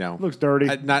 he's Looks dirty.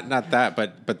 Not that,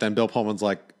 but then Bill Pullman's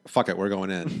like, "Fuck it, we're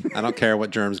going in. I don't care what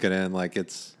germs get in. Like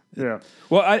it's Yeah.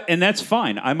 Well, and that's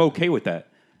fine. I'm okay with that.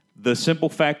 The simple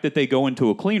fact that they go into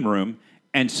a clean room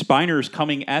and Spiner's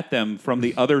coming at them from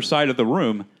the other side of the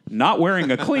room, not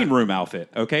wearing a clean room outfit.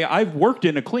 Okay, I've worked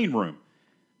in a clean room.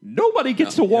 Nobody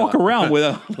gets to walk around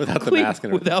without the mask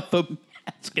and without the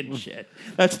mask and shit.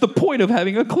 That's the point of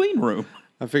having a clean room.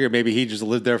 I figured maybe he just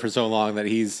lived there for so long that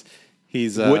he's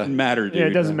Wouldn't matter, dude. Yeah, it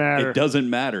doesn't matter. It doesn't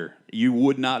matter. You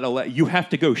would not allow. You have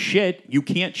to go shit. You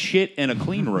can't shit in a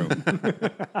clean room.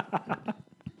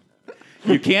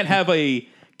 You can't have a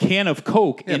can of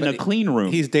Coke in a clean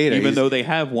room. He's Data, even though they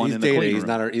have one he's in the Data. clean He's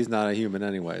room. he's not a human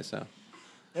anyway. So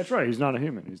That's right. He's not a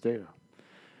human. He's Data.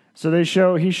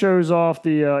 So he shows off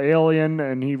the alien,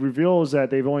 and he reveals that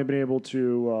they've only been able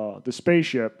to the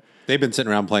spaceship. they've been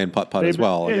sitting around playing putt-putt as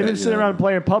well. Yeah, they've been sitting around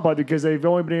playing putt-putt because they've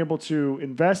only been able to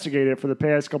investigate it for the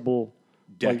past couple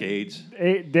Decades.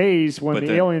 8 days when But the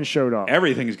then alien showed up.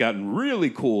 Everything's gotten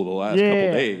really cool the last yeah,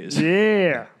 couple days.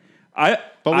 Yeah.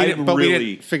 But we didn't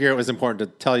really figure it was important to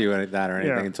tell you that or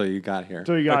anything Yeah. until you got here.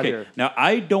 So you got okay. here. Now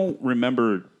I don't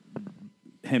remember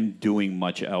him doing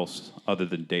much else other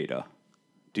than Data.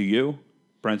 Do you,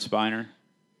 Brent Spiner?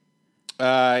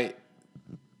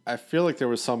 I feel like there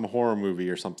was some horror movie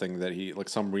or something that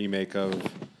some remake of,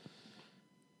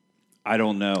 I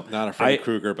don't know. not a Freddy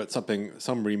Krueger, but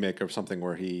some remake of something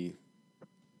where he.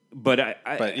 But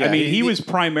yeah, I mean, he was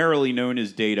primarily known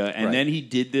as Data, and Right. then he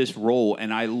did this role,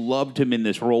 and I loved him in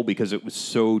this role because it was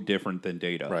so different than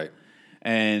Data. Right.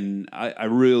 And I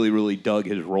really, really dug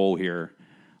his role here.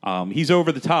 He's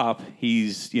over the top.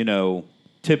 He's,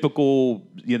 typical,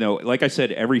 like I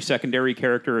said, every secondary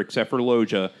character except for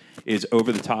Loja is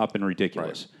over the top and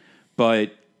ridiculous. Right.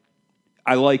 But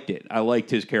I liked it. I liked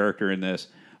his character in this.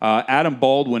 Adam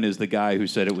Baldwin is the guy who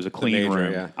said it was a clean major,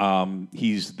 room. yeah.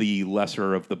 He's the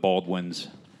lesser of the Baldwins.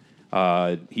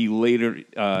 He later,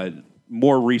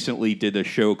 more recently, did a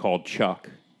show called Chuck,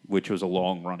 which was a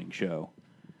long-running show.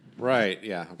 Right.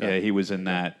 Yeah. Okay. Yeah, he was in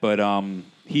that. But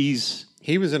he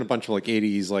was in a bunch of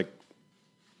 80s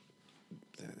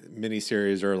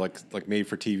miniseries or like made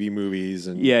for TV movies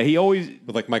and Yeah, he always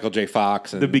with like Michael J.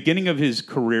 Fox. And the beginning of his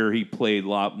career, he played a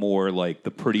lot more like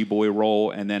the pretty boy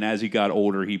role, and then as he got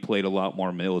older, he played a lot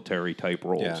more military type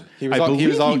roles. Yeah. I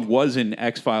believe he was in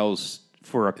X-Files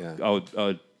for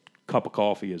a cup of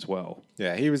coffee as well.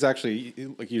 Yeah, he was actually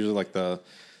like usually like the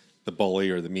bully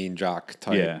or the mean jock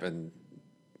type. Yeah. And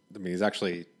I mean, he's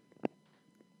actually,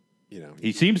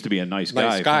 He seems to be a nice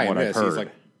guy from what I've heard. He's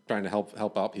like trying to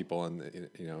help out people and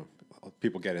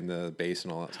people get in the base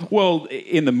and all that stuff. Well,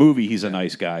 in the movie, he's a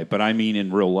nice guy, but I mean,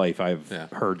 in real life, I've Yeah.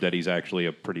 heard that he's actually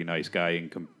a pretty nice guy in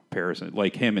comparison.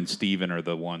 Like him and Steven are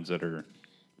the ones that are.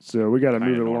 So we got to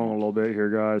move it along a little bit here,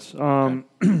 guys.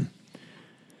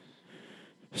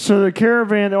 So the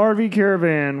RV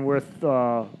caravan with,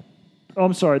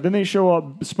 I'm sorry. Then they show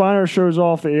up. Spiner shows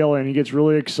off the alien. He gets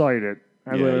really excited.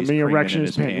 Has Yeah, a he's mini creaming erection in in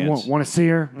his his pants. pants. Want to see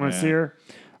her? Want to see her?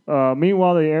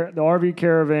 Meanwhile, the RV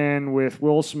caravan with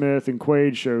Will Smith and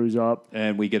Quaid shows up.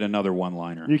 And we get another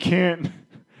one-liner. You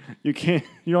don't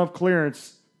have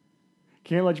clearance.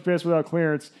 Can't let you pass without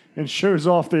clearance. And shows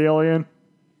off the alien.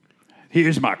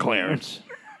 Here's my clearance.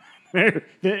 Then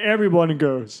everyone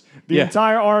goes. The Yeah.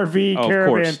 entire RV Oh, caravan. of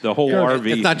course, the whole goes.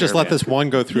 RV. It's not just let caravan. this one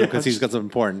go through because Yes. he's got something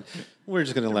important. We're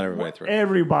just going to let everybody through.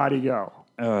 Everybody go.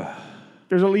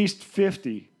 There's at least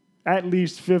 50. At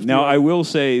least 50. Now, I will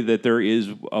say that there is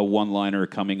a one-liner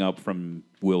coming up from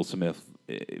Will Smith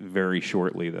very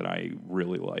shortly that I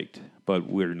really liked, but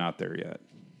we're not there yet.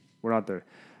 We're not there.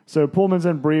 So Pullman's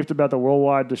then briefed about the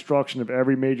worldwide destruction of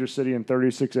every major city in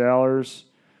 36 hours.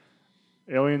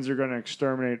 Aliens are going to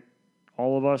exterminate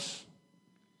all of us.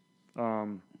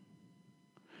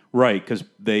 Right, because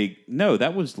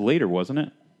that was later, wasn't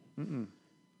it? Mm-mm.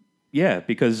 Yeah,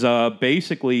 because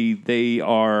basically they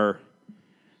are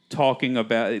talking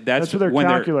about... That's what they're when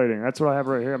calculating. That's what I have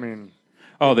right here. I mean...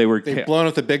 They've blown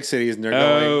up the big cities and they're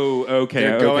going... Oh, okay,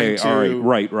 they're going to, all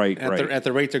right. Right. At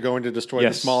the rate they're going to destroy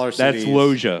the smaller cities. That's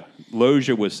Loja.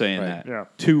 Loja was saying Right. that. Yeah.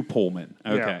 To Pullman.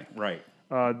 Okay, right.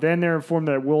 Then they're informed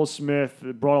that Will Smith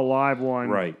brought a live one.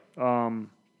 Right.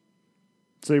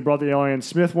 So he brought the alien.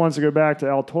 Smith wants to go back to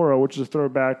El Toro, which is a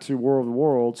throwback to War of the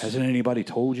Worlds. Hasn't anybody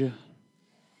told you?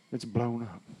 It's blown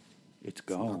up. It's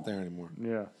gone. Not there anymore.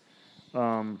 Yeah.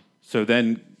 So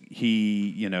then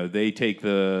they take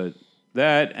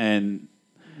that and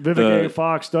Vivica A.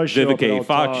 Fox does show up. Vivica A.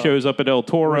 Fox shows up at El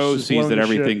Toro, Which is sees blown that to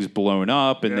everything's shit. blown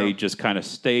up, and Yeah. they just kind of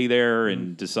stay there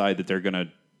and decide that they're going to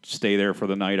stay there for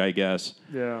the night, I guess.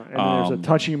 Yeah, and there's a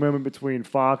touching moment between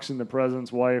Fox and the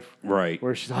president's wife. Right.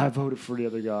 Where she's, I voted for the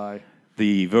other guy.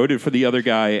 The voted for the other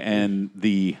guy and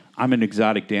I'm an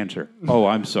exotic dancer. Oh,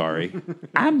 I'm sorry.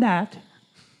 I'm not.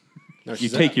 No, You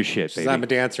take your shit, she's baby. I'm a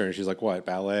dancer, and she's like, what,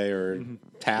 ballet or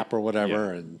tap or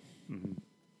whatever? Yeah. And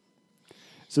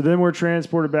So then we're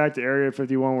transported back to Area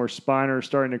 51 where Spiner is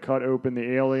starting to cut open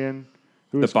the alien.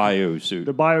 The bio suit.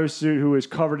 The biosuit who is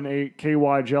covered in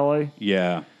KY jelly.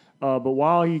 Yeah. But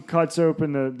while he cuts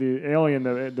open the alien,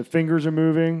 the fingers are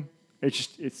moving. It's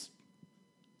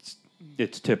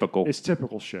typical. It's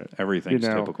typical shit. Everything's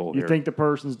typical You here. think the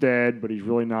person's dead, but he's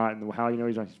really not. And how you know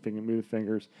he's not, he's move the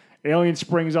fingers. Alien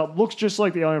springs up, looks just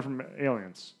like the alien from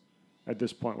Aliens at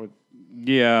this point. With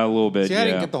Yeah, a little bit. see, yeah. I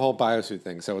didn't get the whole biosuit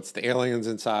thing. So it's the aliens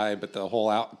inside, but the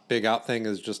whole big out thing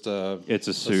is just It's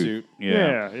a suit.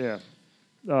 yeah.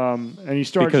 And he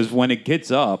starts Because when it gets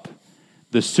up,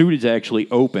 the suit is actually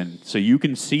open, so you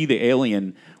can see the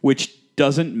alien, which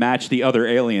doesn't match the other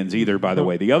aliens either, by the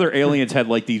way. The other aliens had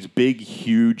like these big,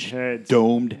 huge, Heads.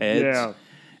 domed heads. Yeah.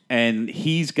 And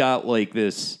he's got like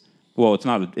this, well, it's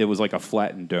not, it was like a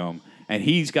flattened dome. And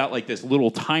he's got like this little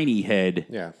tiny head.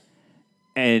 Yeah.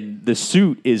 And the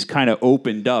suit is kind of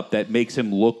opened up that makes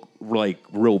him look like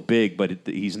real big, but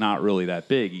he's not really that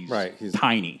big. He's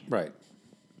tiny. Right.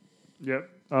 Yep.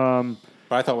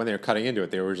 But I thought when they were cutting into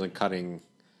it, they were originally cutting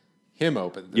him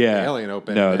open, the Yeah. alien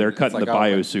open. No, and they're it's cutting like, the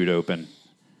biosuit open.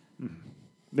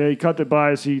 They cut the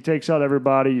bias. He takes out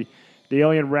everybody. The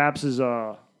alien wraps his.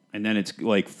 And then it's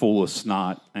like full of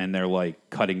snot, and they're like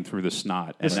cutting through the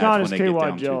snot. And It's that's not when his they get KY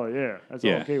down jelly. to, Yeah, that's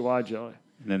Yeah. all KY jelly.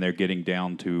 and then they're getting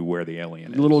down to where the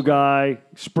alien is. The little guy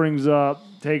springs up,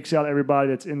 takes out everybody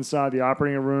that's inside the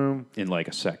operating room. In like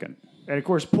a second. And of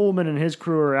course, Pullman and his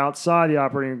crew are outside the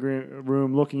operating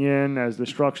room looking in as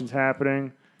destruction's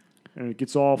happening. And it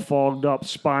gets all fogged up.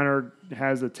 Spiner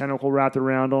has the tentacle wrapped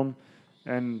around him.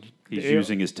 And He's the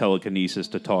using his telekinesis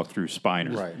to talk through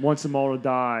Spiner. Right. wants them all to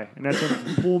die. And that's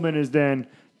when Pullman is then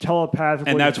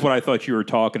telepathically. And that's what I thought you were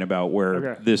talking about, where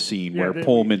Okay. this scene, Yeah, where they-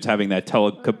 Pullman's having that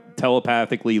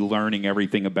telepathically learning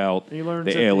everything about He learns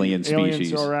the that alien aliens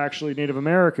species. are actually Native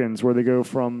Americans, where they go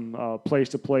from place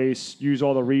to place, use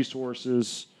all the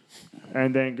resources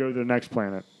and then go to the next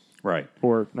planet Right.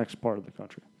 or next part of the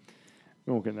country.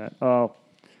 We won't get in that.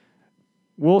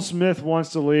 Will Smith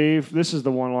wants to leave. This is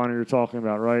the one-liner you're talking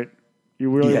about, right? You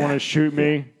really want to shoot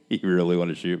me? You really want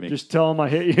to shoot me? Just tell him I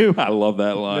hit you. I love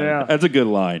that line. Yeah. That's a good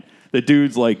line. The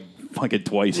dude's like fucking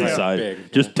twice his Yeah. size.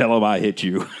 Big, Just tell him I hit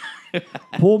you.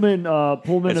 Pullman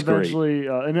That's eventually,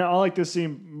 and I like this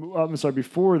scene. I'm sorry.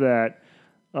 Before that,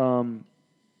 when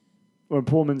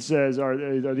Pullman says, "Are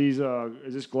these?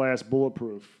 Is this glass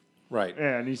bulletproof?" Right.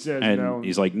 Yeah, and he says, And "No."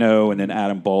 he's like, no. And then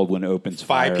Adam Baldwin opens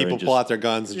fire. Five people and pull out their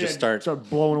guns and just start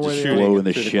blowing away. just the shooting. blowing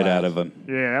the through the shit glass. out of him.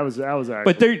 Yeah, that was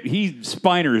actually. But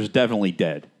Spiner's definitely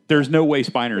dead. There's no way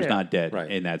Spiner's Yeah. not dead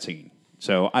Right. in that scene.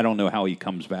 So I don't know how he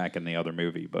comes back in the other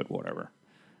movie, but whatever.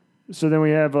 So then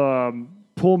we have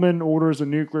Pullman orders a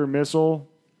nuclear missile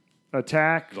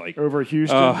attack Like, over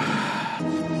Houston.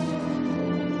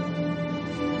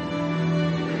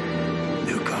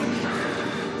 Nuke 'em.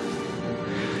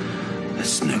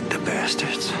 Let's nuke the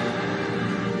bastards.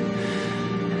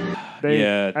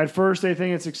 Yeah. At first, they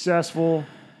think it's successful,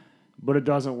 but it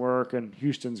doesn't work, and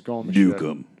Houston's going to shit. Nuke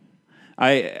 'em.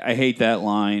 I hate that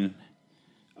line.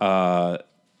 What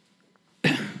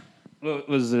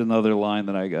was another line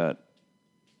that I got?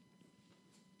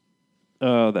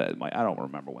 I don't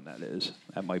remember when that is.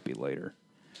 That might be later.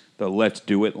 The "Let's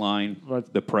do it" line.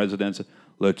 The president's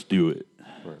 "Let's do it."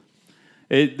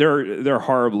 They're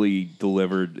horribly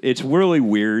delivered. It's really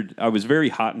weird. I was very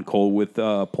hot and cold with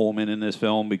Pullman in this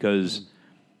film because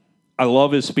I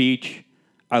love his speech.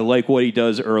 I like what he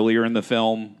does earlier in the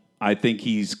film. I think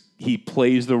he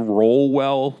plays the role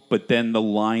well, but then the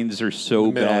lines are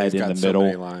so bad in the middle.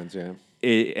 Many lines, yeah.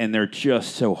 And they're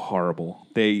just so horrible.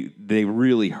 They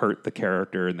really hurt the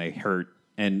character, and they hurt.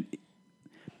 And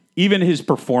even his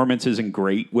performance isn't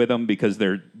great with them because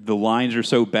the lines are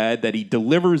so bad that he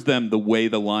delivers them the way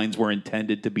the lines were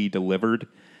intended to be delivered.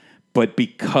 But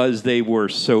because they were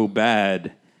so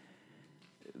bad,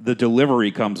 the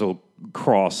delivery comes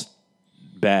across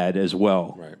bad as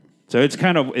well. Right. So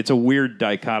it's a weird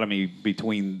dichotomy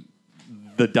between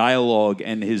the dialogue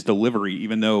and his delivery,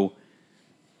 even though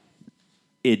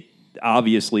it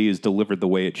obviously is delivered the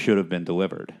way it should have been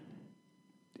delivered,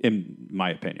 in my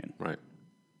opinion. Right.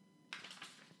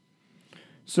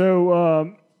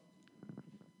 So,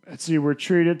 let's see, we're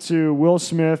treated to Will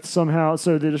Smith somehow.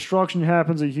 So the destruction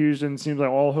happens in Houston. Seems like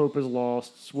all hope is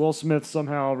lost. Will Smith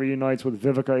somehow reunites with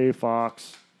Vivica A.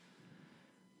 Fox.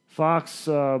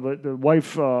 But the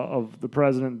wife of the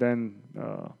president then...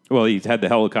 Well, he had the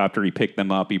helicopter. He picked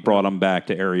them up. He brought them back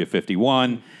to Area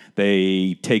 51.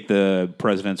 They take the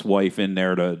president's wife in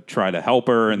there to try to help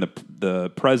her, and the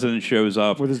president shows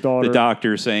up with his daughter. The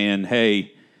doctor saying,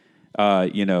 "Hey,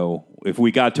 if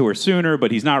we got to her sooner," but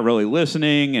he's not really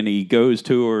listening. And he goes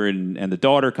to her, and the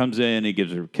daughter comes in. He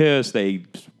gives her a kiss. They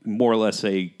more or less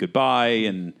say goodbye,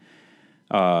 and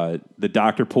the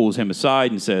doctor pulls him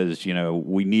aside and says,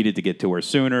 "We needed to get to her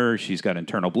sooner. She's got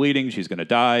internal bleeding. She's going to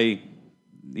die."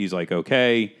 He's like,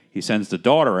 "Okay." He sends the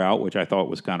daughter out, which I thought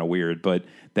was kind of weird, but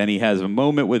then he has a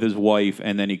moment with his wife,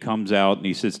 and then he comes out and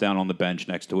he sits down on the bench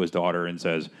next to his daughter and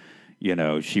says,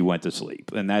 she went to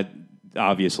sleep. And that,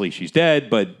 obviously, she's dead,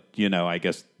 but, I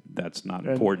guess that's not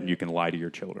important. You can lie to your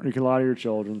children. You can lie to your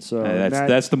children. So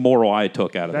that's the moral I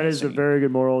took out of that. That is scene. a very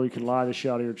good moral. You can lie to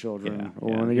shit out of your children. Yeah,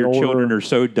 Or yeah. when they Your get older, children are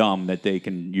so dumb that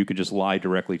you can just lie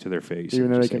directly to their face. even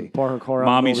and though they just can say, park a car out.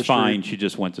 "Mommy's in the middle of the fine. street. She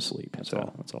just went to sleep." That's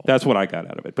all. That's all. That's what I got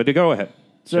out of it. But to go ahead.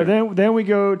 So then we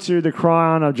go to the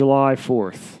crime of July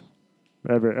 4th.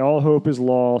 All hope is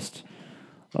lost.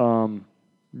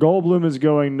 Goldblum is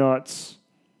going nuts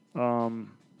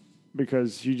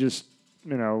because he just,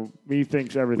 he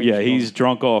thinks everything. Yeah, he's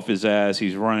drunk off his ass.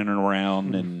 He's running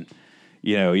around, and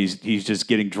he's just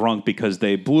getting drunk because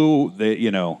they blew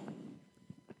it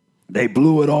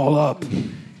all up.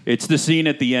 It's the scene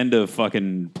at the end of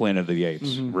fucking Planet of the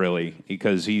Apes, really,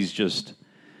 because he's just,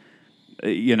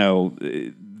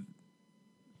 there's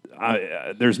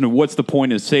no. What's the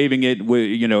point of saving it?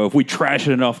 If we trash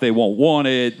it enough, they won't want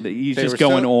it. He's just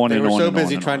going on and on. They were so and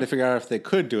busy on trying to figure out if they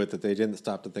could do it that they didn't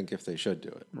stop to think if they should do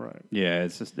it. Right. Yeah,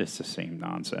 it's the same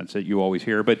nonsense that you always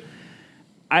hear. But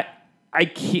I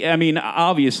mean,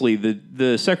 obviously,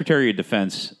 the Secretary of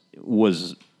Defense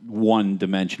was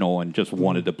one-dimensional and just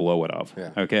wanted to blow it up.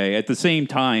 Yeah. Okay. At the same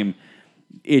time,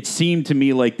 it seemed to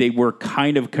me like they were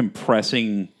kind of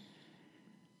compressing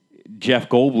Jeff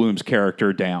Goldblum's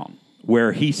character down,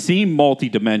 where he seemed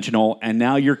multidimensional, and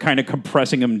now you're kind of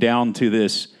compressing him down to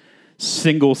this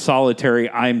single solitary,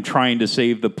 I'm trying to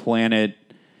save the planet.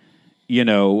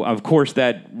 Of course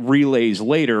that relays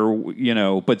later,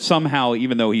 but somehow,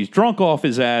 even though he's drunk off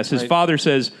his ass, his father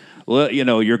says,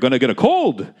 you're going to get a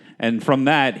cold. And from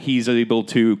that, he's able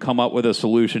to come up with a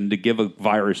solution to give a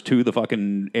virus to the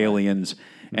fucking aliens,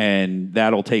 and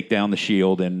that'll take down the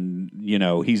shield. And,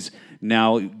 he's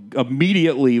now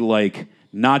immediately, like,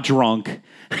 not drunk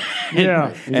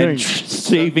and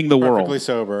saving the world. Perfectly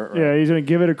sober. Right. Yeah, he's going to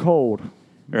give it a cold.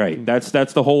 Right. That's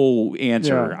the whole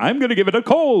answer. Yeah. I'm going to give it a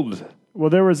cold. Well,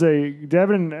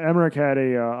 Devin Emmerich had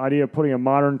a idea of putting a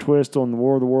modern twist on the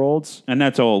War of the Worlds. And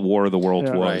that's all War of the Worlds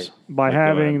was. Right. By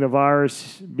having the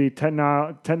virus be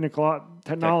technological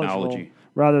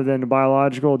rather than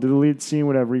biological. The deleted scene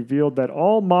would have revealed that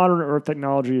all modern Earth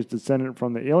technology is descended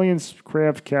from the alien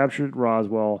craft captured at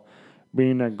Roswell,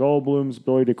 meaning that Goldblum's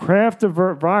ability to craft a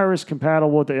virus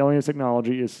compatible with the alien's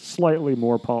technology is slightly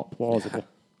more plausible.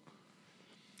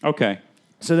 Okay.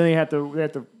 So then they have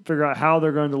to figure out how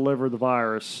they're going to deliver the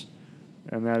virus,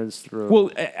 and that is through. Well,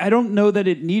 I don't know that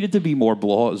it needed to be more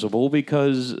plausible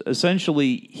because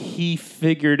essentially he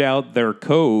figured out their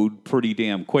code pretty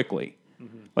damn quickly.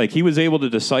 Mm-hmm. Like he was able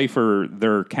to decipher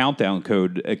their countdown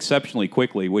code exceptionally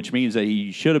quickly, which means that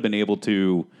he should have been able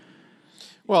to.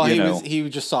 Well, he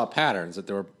just saw patterns, that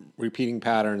there were repeating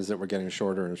patterns that were getting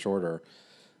shorter and shorter.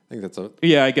 I think that's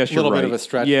I guess you're little right. bit of a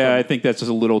stretch. Yeah, I think that's just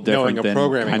a little different than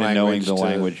kind of knowing the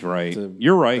language, right?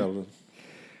 You're right.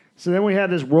 So then we have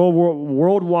this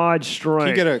worldwide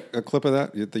strike. Can you get a clip of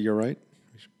that? You're right.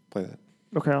 We should play that.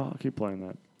 Okay, I'll keep playing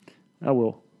that. I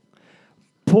will.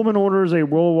 Pullman orders a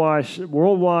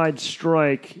worldwide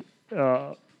strike,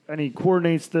 and he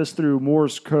coordinates this through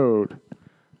Morse code.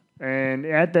 And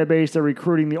at that base, they're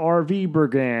recruiting the RV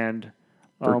brigade.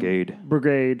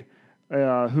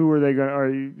 Who are they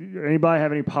going to... Anybody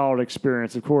have any pilot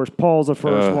experience? Of course, Paul's the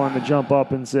first one to jump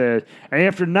up and say,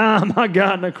 after 9, I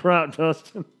got in the crowd,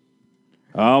 Dustin.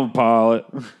 I'm a pilot.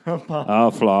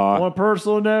 I'll fly. On a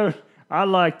personal note, I'd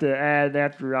like to add,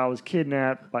 after I was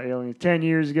kidnapped by aliens 10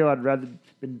 years ago, I'd rather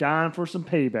been dying for some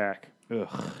payback.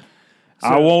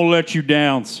 I won't let you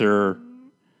down, sir.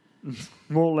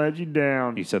 Won't let you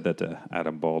down. He said that to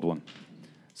Adam Baldwin.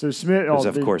 So Smith... Because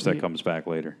of course that comes back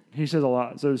later. He says a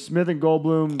lot. So Smith and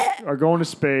Goldblum are going to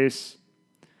space,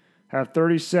 have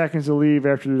 30 seconds to leave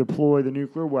after they deploy the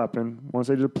nuclear weapon. Once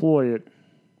they deploy it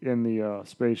in the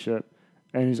spaceship,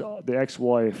 and the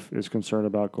ex-wife is concerned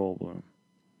about Goldblum.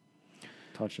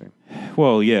 Touching.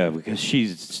 Well, yeah, because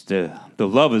she's the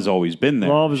love has always been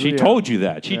there. She told you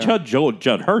that. She told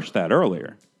Judd Hirsch that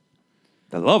earlier.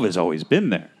 The love has always been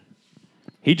there.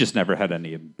 He just never had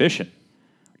any ambition.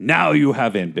 Now you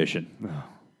have ambition.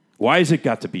 Why has it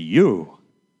got to be you?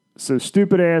 So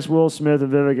stupid-ass Will Smith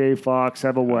and Vivica A. Fox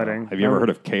have a wedding. Have you ever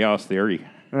heard of chaos theory?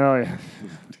 Oh, yeah.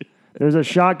 There's a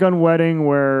shotgun wedding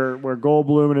where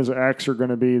Goldblum and his ex are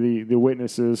going to be the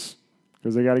witnesses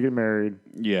because they got to get married.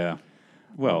 Yeah.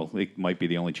 Well, it might be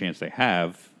the only chance they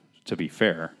have, to be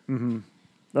fair. Mm-hmm.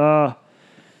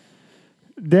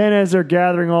 Then as they're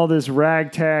gathering all this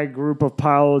ragtag group of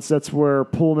pilots, that's where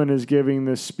Pullman is giving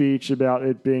this speech about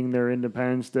it being their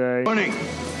Independence Day. Morning.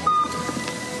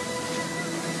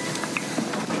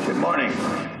 Good morning.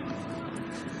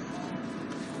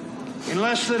 In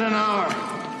less than an hour,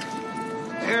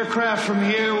 aircraft from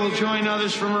here will join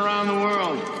others from around the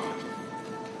world.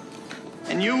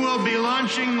 And you will be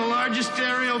launching the largest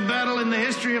aerial battle in the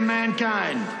history of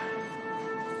mankind.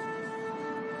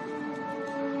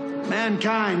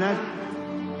 Mankind, that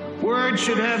word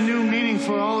should have new meaning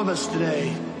for all of us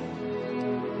today.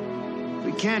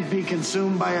 We can't be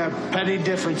consumed by our petty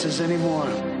differences anymore.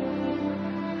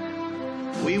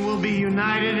 We will be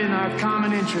united in our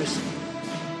common interest.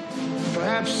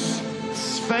 Perhaps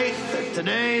it's fate that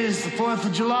today is the 4th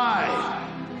of July,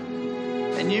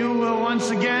 and you will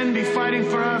once again be fighting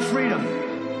for our freedom.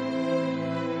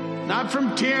 Not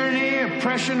from tyranny,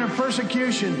 oppression, or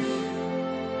persecution,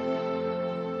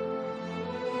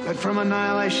 but from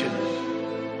annihilation.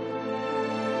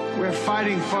 We're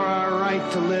fighting for our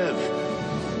right to live,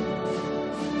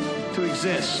 to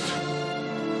exist.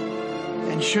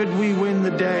 And should we win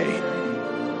the day,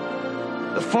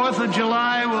 the 4th of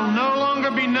July will no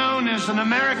longer be known as an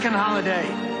American holiday,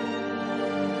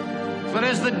 but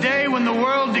as the day when the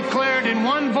world declared in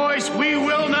one voice, we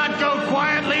will not go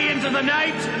quietly into the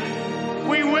night.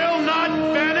 We will not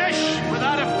vanish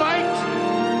without a fight.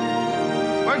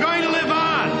 We're going to live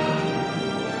on.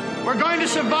 We're going to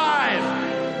survive.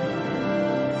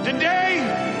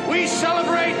 Today, we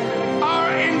celebrate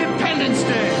our Independence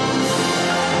Day.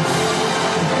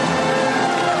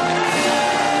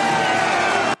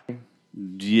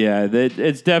 Yeah,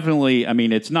 it's definitely, I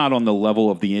mean, it's not on the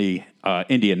level of the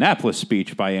Indianapolis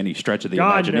speech by any stretch of the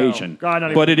imagination. No. God,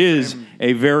 not but even it is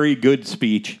a very good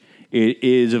speech. It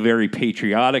is a very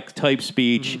patriotic type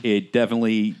speech. It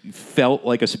definitely felt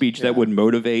like a speech that would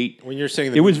motivate. When you're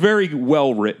saying it was very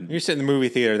well written. You're sitting in the movie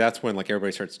theater. That's when like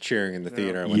everybody starts cheering in the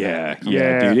theater. When Yeah,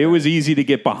 dude. It was easy to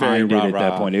get behind Very it at that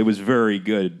rah-rah. point. It was very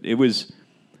good. It was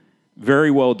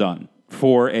very well done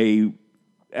for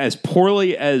as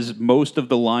poorly as most of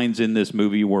the lines in this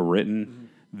movie were written.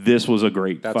 This was a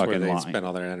great That's where fucking they line. spent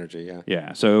all their energy. Yeah.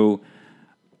 Yeah, so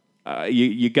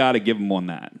you got to give him on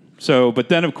that. So, but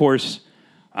then of course,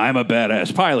 I'm a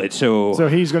badass pilot. So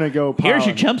he's going to go pilot. here's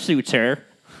your jumpsuit, sir.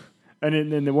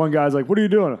 And then the one guy's like, what are you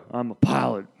doing? I'm a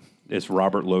pilot. It's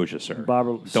Robert Loggia, sir.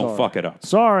 Don't fuck it up.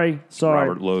 Sorry.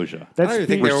 Robert Loggia. I That's don't even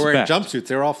think they were wearing Respect. jumpsuits.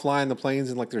 They were all flying the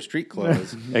planes in like their street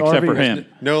clothes. Except for RV. him.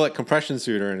 No like compression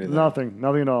suit or anything. Nothing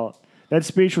at all. That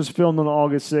speech was filmed on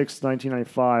August 6,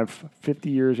 1995, 50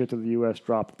 years after the U.S.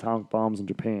 dropped the atomic bombs in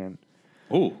Japan.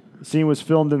 Oh, The scene was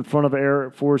filmed in front of an Air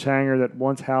Force hangar that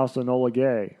once housed Enola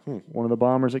Gay, one of the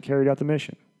bombers that carried out the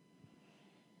mission.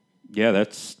 yeah,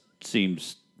 that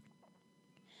seems.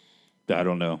 I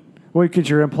don't know. Well, because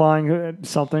you're implying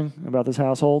something about this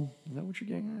household. Is that what you're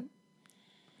getting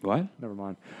at? What? Never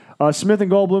mind. Smith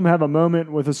and Goldblum have a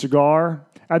moment with a cigar.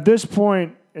 At this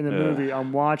point in the movie,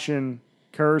 I'm watching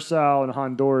Curacao and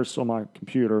Honduras on my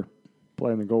computer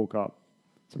playing the Gold Cup.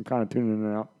 So I'm kind of tuning in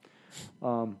and out.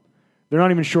 They're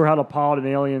not even sure how to pilot an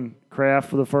alien craft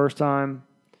for the first time.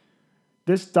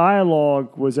 This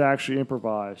dialogue was actually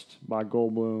improvised by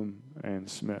Goldblum and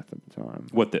Smith at the time.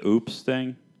 What, the oops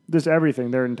thing? Just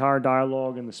everything, their entire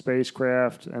dialogue in the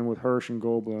spacecraft and with Hirsch and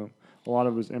Goldblum, a lot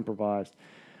of it was improvised.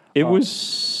 It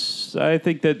was. I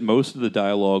think that most of the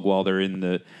dialogue while they're in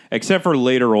the, except for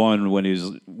later on when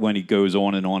he goes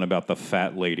on and on about the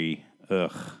fat lady.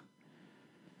 Ugh.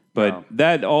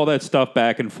 But all that stuff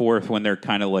back and forth when they're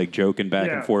kind of like joking back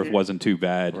and forth wasn't too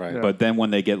bad. Right. Yeah. But then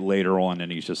when they get later on and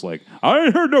he's just like, I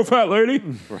ain't heard no fat lady.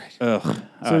 Right. Ugh.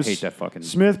 I hate that fucking.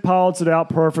 Smith pilots it out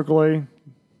perfectly.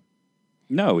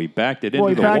 No, he backed it Well,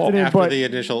 into he the backed wall. it in, After but the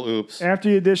initial oops. after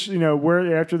the addition,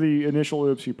 after the initial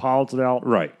oops, he pilots it out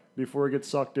Right. before it gets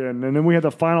sucked in, and then we had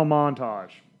the final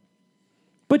montage.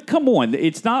 But come on,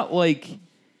 it's not like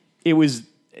it was.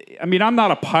 I mean, I'm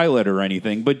not a pilot or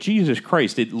anything, but Jesus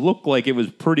Christ, it looked like it was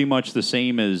pretty much the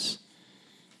same as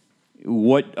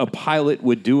what a pilot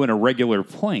would do in a regular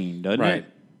plane, doesn't Right. it?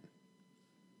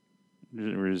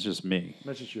 Or is it just me?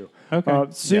 That's just you. Okay.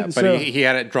 Yeah, but he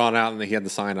had it drawn out and he had the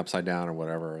sign upside down or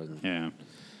whatever. And Yeah.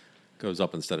 goes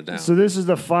up instead of down. So this is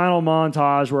the final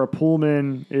montage where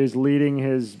Pullman is leading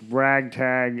his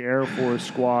ragtag Air Force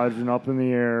squadron up in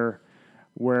the air,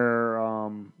 where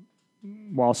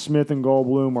while Smith and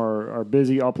Goldblum are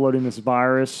busy uploading this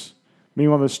virus.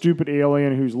 Meanwhile, the stupid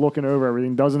alien who's looking over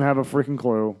everything doesn't have a freaking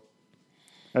clue.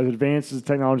 As advanced as the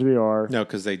technology they are. No,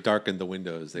 because they darkened the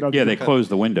windows. They Yeah, they closed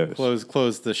the windows.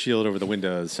 closed the shield over the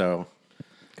windows, so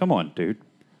Come on, dude.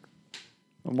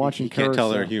 I'm watching you can't tell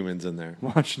there are Curacao. humans in there.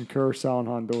 Watching Curacao and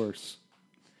Honduras.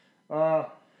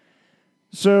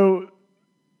 So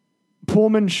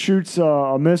Pullman shoots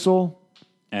a missile,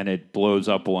 And it blows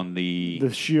up on the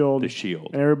shield. The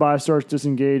shield. And everybody starts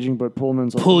disengaging, but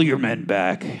Pullman's like, Pull your men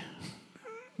back.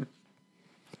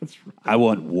 I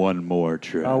want one more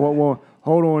try. I want one.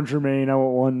 Hold on, Jermaine. I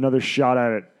want another shot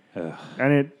at it.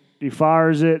 And he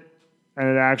fires it, and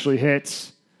it actually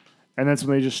hits. And that's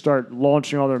when they just start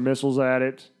launching all their missiles at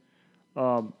it.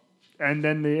 And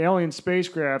then the alien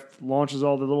spacecraft launches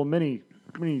all the little mini.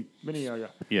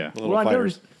 Yeah. Little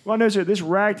fighters. Well, I noticed that this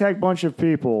ragtag bunch of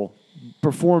people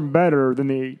perform better than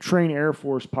the trained Air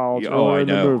Force pilots earlier I in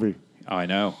know. the movie. I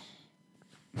know.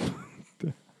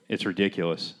 It's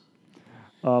ridiculous.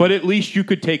 But at least you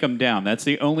could take them down. That's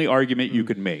the only argument you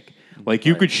could make. Like,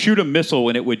 you could shoot a missile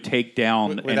and it would take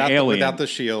down an alien. Without the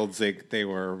shields, they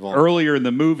were vulnerable. Earlier in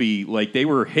the movie, like, they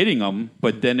were hitting them,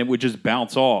 but then it would just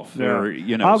bounce off. Yeah. Or,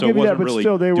 I'll so give it you that, wasn't but really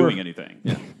still, they doing were- anything.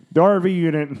 The RV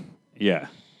unit. Yeah.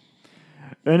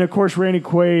 And of course, Randy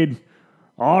Quaid.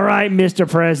 All right, Mr.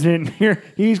 President. Here,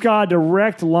 he's got a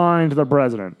direct line to the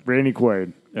president, Randy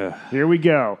Quaid. Here we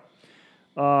go.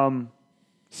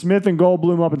 Smith and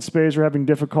Goldblum up in space are having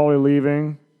difficulty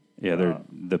leaving. Yeah,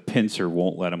 the pincer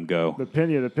won't let them go. The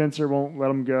pincer won't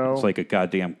let him go. It's like a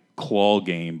goddamn claw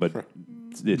game, but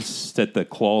it's set the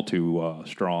claw too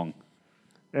strong.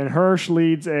 And Hirsch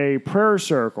leads a prayer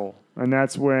circle, and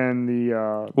that's when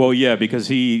the Well, yeah, because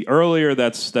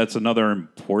that's another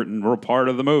important part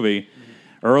of the movie.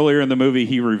 Earlier in the movie,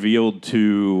 he revealed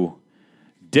to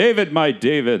David, my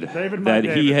David, that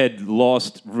he had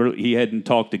he hadn't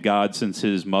talked to God since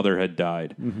his mother had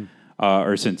died,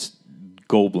 or since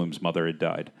Goldblum's mother had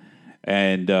died.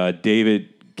 And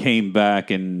David came back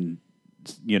and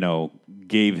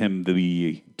gave him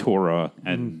the Torah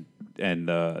and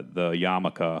the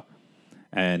yarmulke,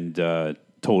 and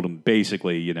told him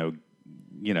basically,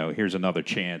 here's another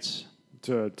chance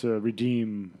to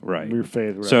redeem right. your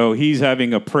faith. Right. So he's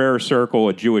having a prayer circle,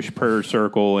 a Jewish prayer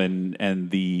circle,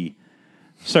 and the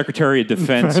Secretary of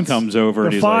Defense comes over.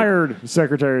 The fired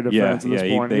Secretary of Defense at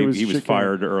this point. He was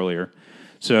fired earlier.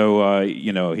 So,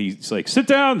 he's like, sit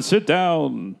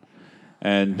down.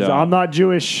 And I'm not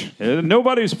Jewish.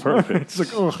 Nobody's perfect. It's like,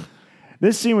 ugh.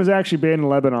 This scene was actually banned in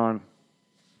Lebanon.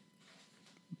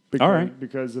 All right.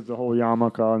 Because of the whole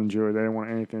yarmulke and Jew. They didn't want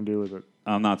anything to do with it.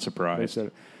 I'm not They surprised. said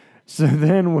it. So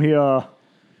then the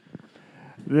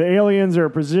aliens are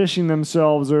positioning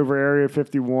themselves over Area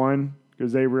 51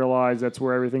 because they realize that's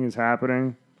where everything is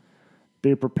happening.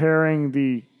 They're preparing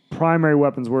the primary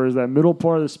weapons, whereas that middle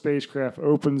part of the spacecraft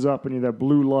opens up and you have that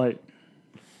blue light.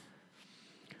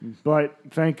 But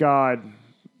thank God.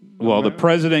 Well, the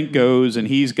president goes and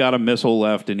he's got a missile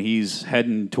left and he's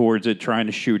heading towards it, trying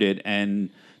to shoot it, and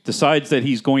decides that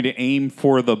he's going to aim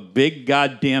for the big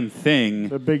goddamn thing.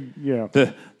 The big, yeah.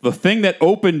 The thing that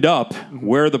opened up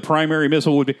where the primary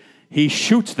missile would be. He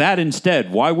shoots that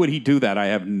instead. Why would he do that? I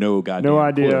have no goddamn No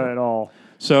idea clue. at all.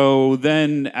 So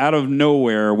then, out of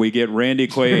nowhere, we get Randy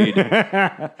Quaid.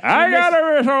 I got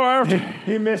a missile left.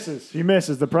 He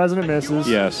misses. The president misses.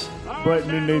 Yes. But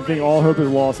then they think all hope is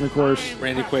lost, and of course...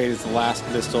 Randy Quaid is the last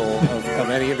missile of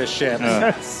any of the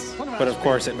ships. But of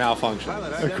course, it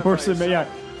malfunctioned. Of course it may, yeah.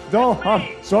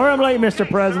 Sorry I'm late, Mr.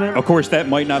 President. Of course, that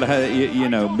might not have,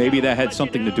 maybe that had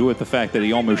something to do with the fact that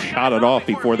he almost shot it off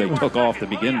before they took off to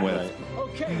begin with.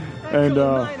 And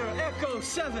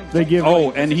they give...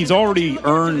 Oh, and he's already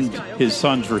earned his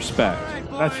son's respect.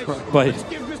 That's right. But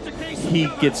he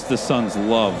gets the son's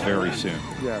love very soon.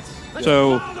 Yes.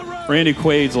 So Randy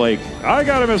Quaid's like, I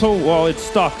got a missile. Well, it's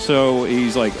stuck. So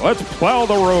he's like, let's plow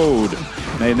the road.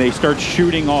 And they start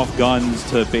shooting off guns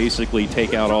to basically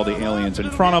take out all the aliens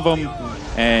in front of him.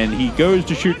 And he goes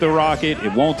to shoot the rocket.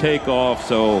 It won't take off.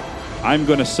 So I'm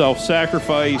going to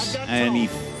self-sacrifice. And he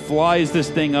flies this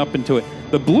thing up into it.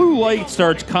 The blue light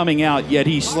starts coming out, yet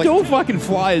he still fucking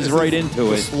flies right into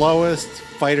The it. slowest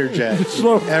fighter jet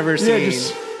ever seen.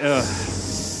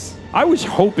 I was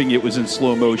hoping it was in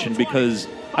slow motion because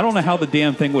I don't know how the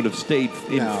damn thing would have stayed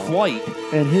in flight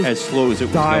And his as slow as it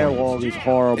was going. dialogue is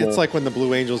horrible. It's like when the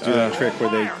Blue Angels do that trick where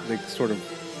they sort of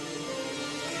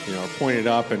are pointed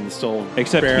up and still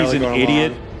Except barely he's an going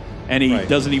idiot, along. and he Right.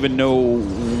 doesn't even know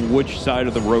which side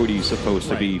of the road he's supposed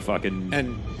to be fucking...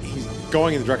 And he's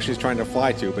going in the direction he's trying to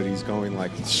fly to, but he's going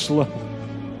like slow.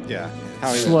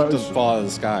 how he Slow. doesn't fall out of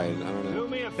the sky. I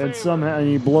don't know. And somehow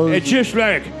he blows... It's just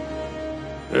like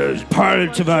there's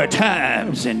parts of our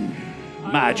times and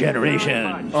my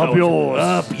generation. Up yours.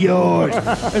 Up yours.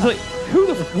 It's like,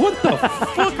 what the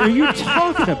fuck are you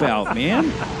talking about,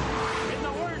 man?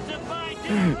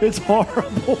 It's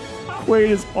horrible. Quaid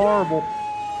is horrible.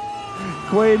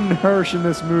 Quaid and Hirsch in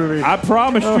this movie. I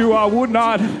promised you I would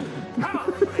not.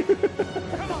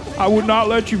 I would not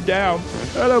let you down.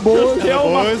 Hello, boys.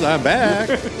 Boys, I'm back.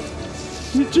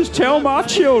 Just tell my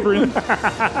children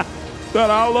that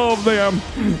I love them.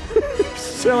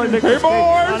 Hey,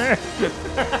 boys.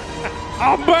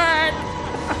 I'm back.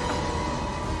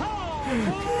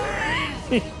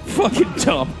 Fucking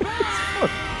dumb.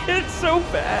 It's so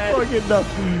bad. Fucking dumb.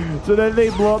 So then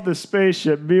they blow up the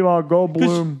spaceship. Meanwhile,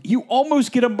 Goldblum... You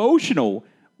almost get emotional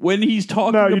when he's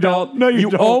talking No, you about... don't. No,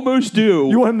 you don't. almost do.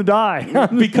 You want him to die.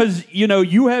 Because,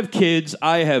 you have kids,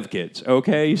 I have kids,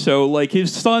 okay? So, like,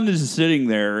 his son is sitting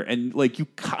there, and, like, you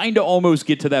kind of almost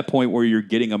get to that point where you're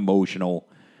getting emotional.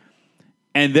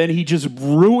 And then he just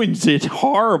ruins it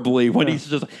horribly when he's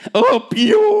just like, up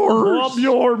yours! Up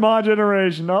yours, my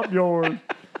generation. Up yours.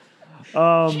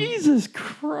 Jesus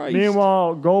Christ.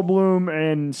 Meanwhile, Goldblum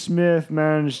and Smith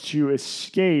manage to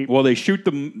escape. Well, they shoot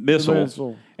the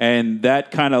missile, and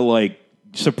that kind of, like,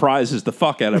 surprises the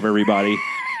fuck out of everybody.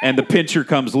 And the pincher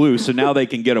comes loose, so now they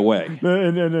can get away.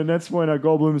 And that's when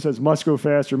Goldblum says, must go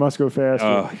faster, must go faster.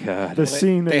 Oh, God. The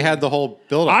scene They had the whole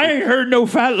build-up. I ain't heard no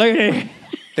fat lady.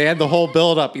 They had the whole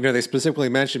build-up. They specifically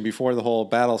mentioned before the whole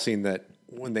battle scene that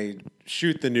when they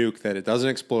shoot the nuke, that it doesn't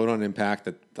explode on impact,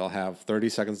 that they'll have 30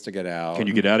 seconds to get out. Can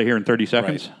you get out of here in 30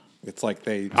 seconds? Right. It's like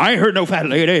they... I ain't heard no fat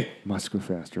lady. Must go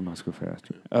faster, must go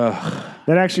faster.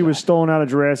 That actually was stolen out of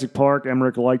Jurassic Park.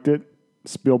 Emmerich liked it.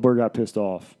 Spielberg got pissed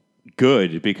off.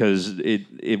 Good, because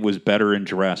it was better in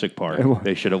Jurassic Park.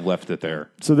 They should have left it there.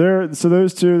 So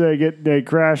those two, they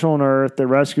crash on Earth. They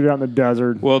rescued out in the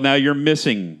desert. Well, now you're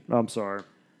missing I'm sorry.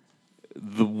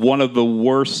 one of the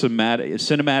worst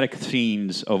cinematic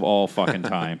scenes of all fucking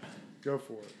time. Go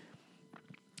for it.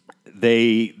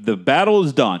 the battle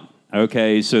is done.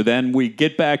 Okay, so then we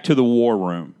get back to the war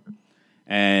room,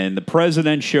 and the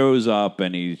president shows up,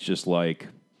 and he's just like,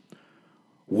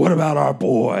 "What about our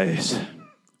boys?"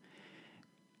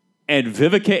 And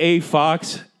Vivica A.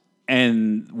 Fox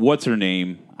and what's her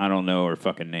name? I don't know her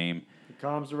fucking name. The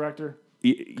comms director?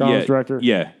 Comms director?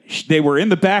 Yeah. They were in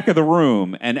the back of the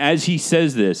room, and as he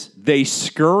says this, they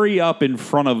scurry up in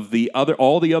front of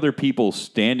all the other people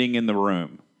standing in the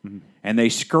room. Mm-hmm. And they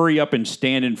scurry up and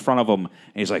stand in front of him,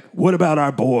 and he's like, "What about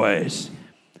our boys?"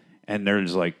 And they're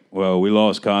just like, "Well, we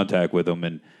lost contact with them."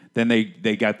 And then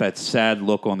they got that sad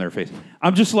look on their face.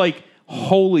 I'm just like,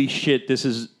 holy shit, this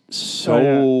is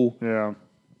so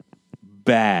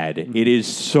bad. It is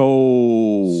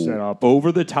so set up.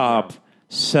 Over the top,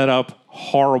 set up,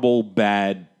 horrible,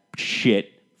 bad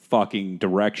shit, fucking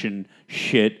direction,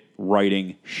 shit,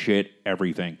 writing, shit,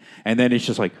 everything. And then it's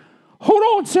just like, "Hold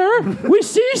on, sir, we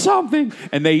see something."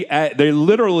 And they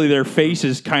literally, their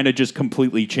faces kind of just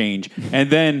completely change. And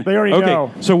then, they already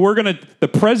know. So the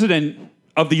president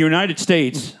of the United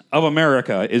States of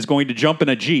America is going to jump in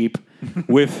a Jeep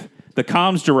with the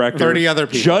comms director, 30 other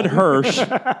people. Judd Hirsch,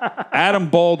 Adam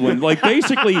Baldwin, like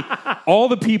basically all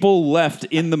the people left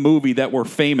in the movie that were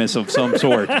famous of some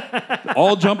sort,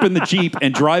 all jump in the Jeep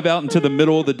and drive out into the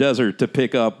middle of the desert to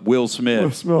pick up Will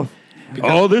Smith.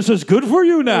 This is good for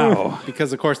you now.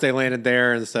 Because, of course, they landed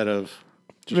there instead of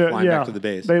just flying back to the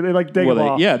base. They like dig them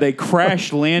off. They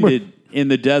crash landed in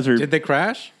the desert. Did they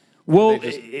crash? Well,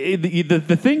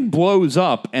 the thing blows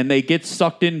up and they get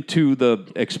sucked into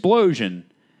the explosion,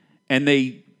 and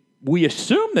we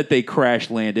assume that they crash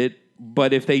landed,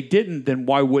 but if they didn't, then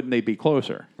why wouldn't they be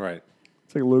closer? Right.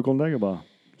 It's like Luke on Dagobah.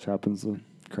 Just happens to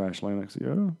crash land next to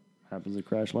Yoda. Happens to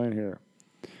crash land here.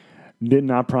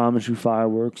 Didn't I promise you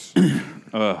fireworks?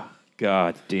 Oh,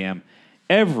 God damn.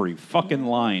 Every fucking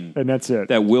line. And that's it.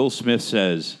 That Will Smith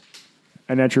says.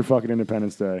 And that's your fucking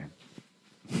Independence Day.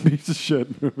 Piece of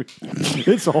shit movie.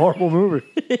 It's a horrible movie.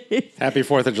 Happy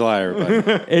 4th of July,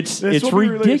 everybody. It's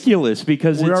ridiculous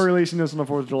because we are releasing this on the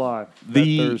 4th of July.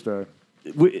 Thursday.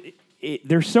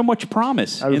 There's so much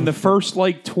promise in the first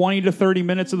 20 to 30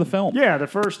 minutes of the film. Yeah, the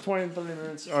first 20 to 30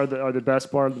 minutes are the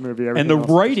best part of the movie. And the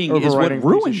writing is what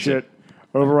ruins it.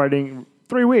 Overwriting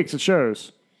 3 weeks, it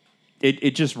shows.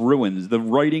 It just ruins. The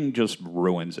writing just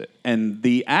ruins it. And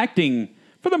the acting,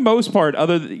 for the most part,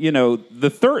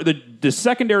 the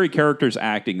secondary characters'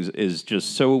 acting is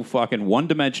just so fucking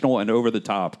one-dimensional and over the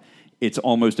top, it's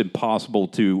almost impossible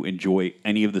to enjoy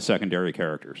any of the secondary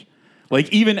characters. Like,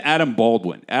 even Adam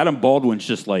Baldwin. Adam Baldwin's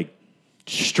just,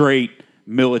 straight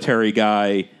military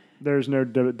guy. There's no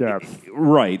depth.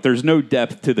 Right. There's no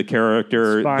depth to the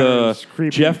character. Spiders,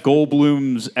 creepy. Jeff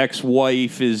Goldblum's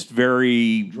ex-wife is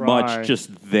very Dry. much just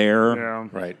there. Yeah.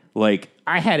 Right. Like,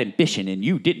 I had ambition and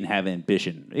you didn't have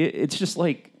ambition. It's just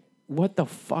like, what the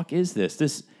fuck is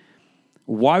this?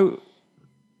 Why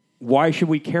should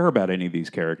we care about any of these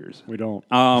characters? We don't.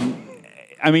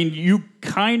 I mean, you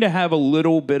kind of have a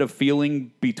little bit of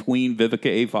feeling between Vivica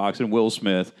A. Fox and Will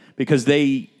Smith because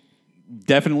they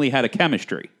definitely had a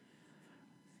chemistry.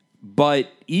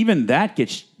 But even that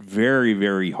gets very,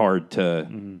 very hard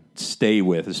to stay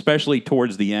with, especially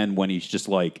towards the end when he's just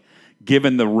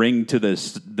giving the ring to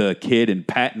the kid and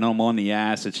patting him on the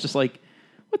ass. It's just like,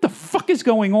 what the fuck is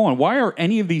going on? Why are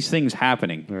any of these things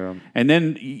happening? Yeah. And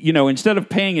then, instead of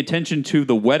paying attention to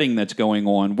the wedding that's going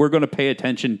on, we're going to pay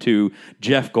attention to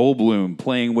Jeff Goldblum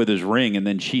playing with his ring, and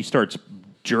then she starts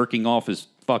jerking off his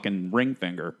fucking ring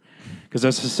finger. Because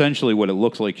that's essentially what it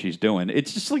looks like she's doing.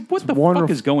 It's just like, what the fuck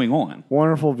is going on?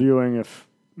 Wonderful viewing if,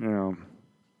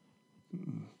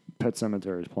 Pet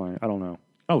Sematary is playing. I don't know.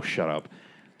 Oh, shut up.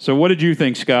 So what did you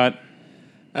think, Scott?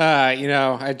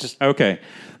 I just... Okay.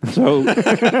 So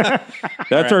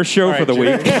that's our show for the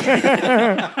week.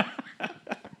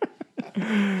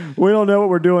 We don't know what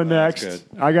we're doing next. Good.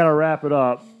 I got to wrap it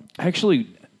up. Actually,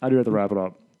 I do have to wrap it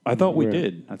up. I thought we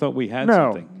did. I thought we had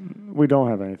No, something. we don't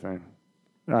have anything.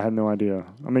 I had no idea.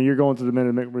 I mean, you're going to the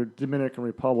Dominican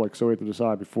Republic, so we have to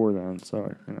decide before then.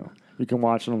 So, you can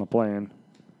watch it on the plane.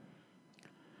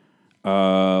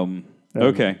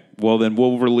 Okay. Well, then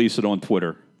we'll release it on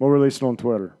Twitter. We'll release it on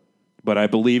Twitter. But I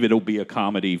believe it'll be a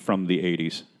comedy from the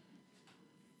 80s.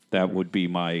 That would be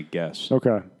my guess.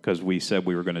 Okay. Because we said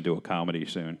we were going to do a comedy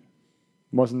soon.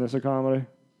 Wasn't this a comedy?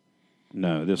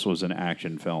 No, this was an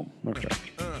action film. Okay.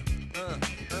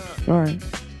 All right.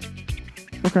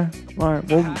 Okay. All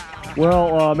right.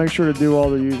 Well, make sure to do all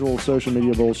the usual social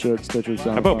media bullshit. Stitcher,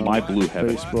 SoundCloud, How about My Blue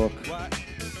Heaven? Facebook.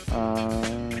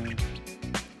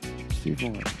 Steve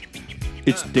Moore.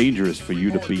 It's dangerous for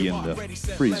you to be in the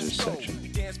freezer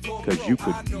section. because you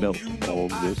could melt all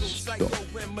this stuff.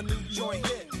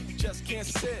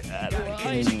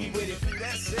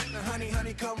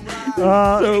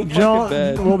 John,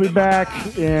 we'll be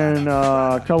back in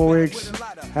a couple weeks.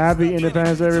 Happy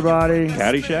Independence Day, everybody.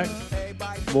 Caddyshack?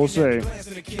 We'll see.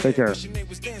 Take care.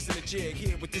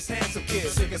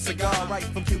 Cigar right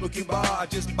from Cuba Cuba. I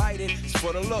just bite it. It's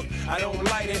for the look. I don't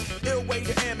light it. Ill way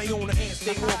to ammo on the hand.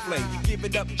 Stay foreplay. Give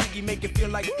it up, jiggy, make it feel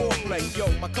like foreplay. Yo,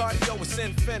 my cardio is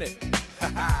infinite.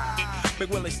 Big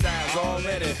Willie style's all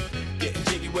in it. Getting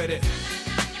jiggy with it.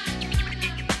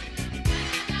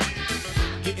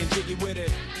 Getting jiggy with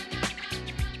it.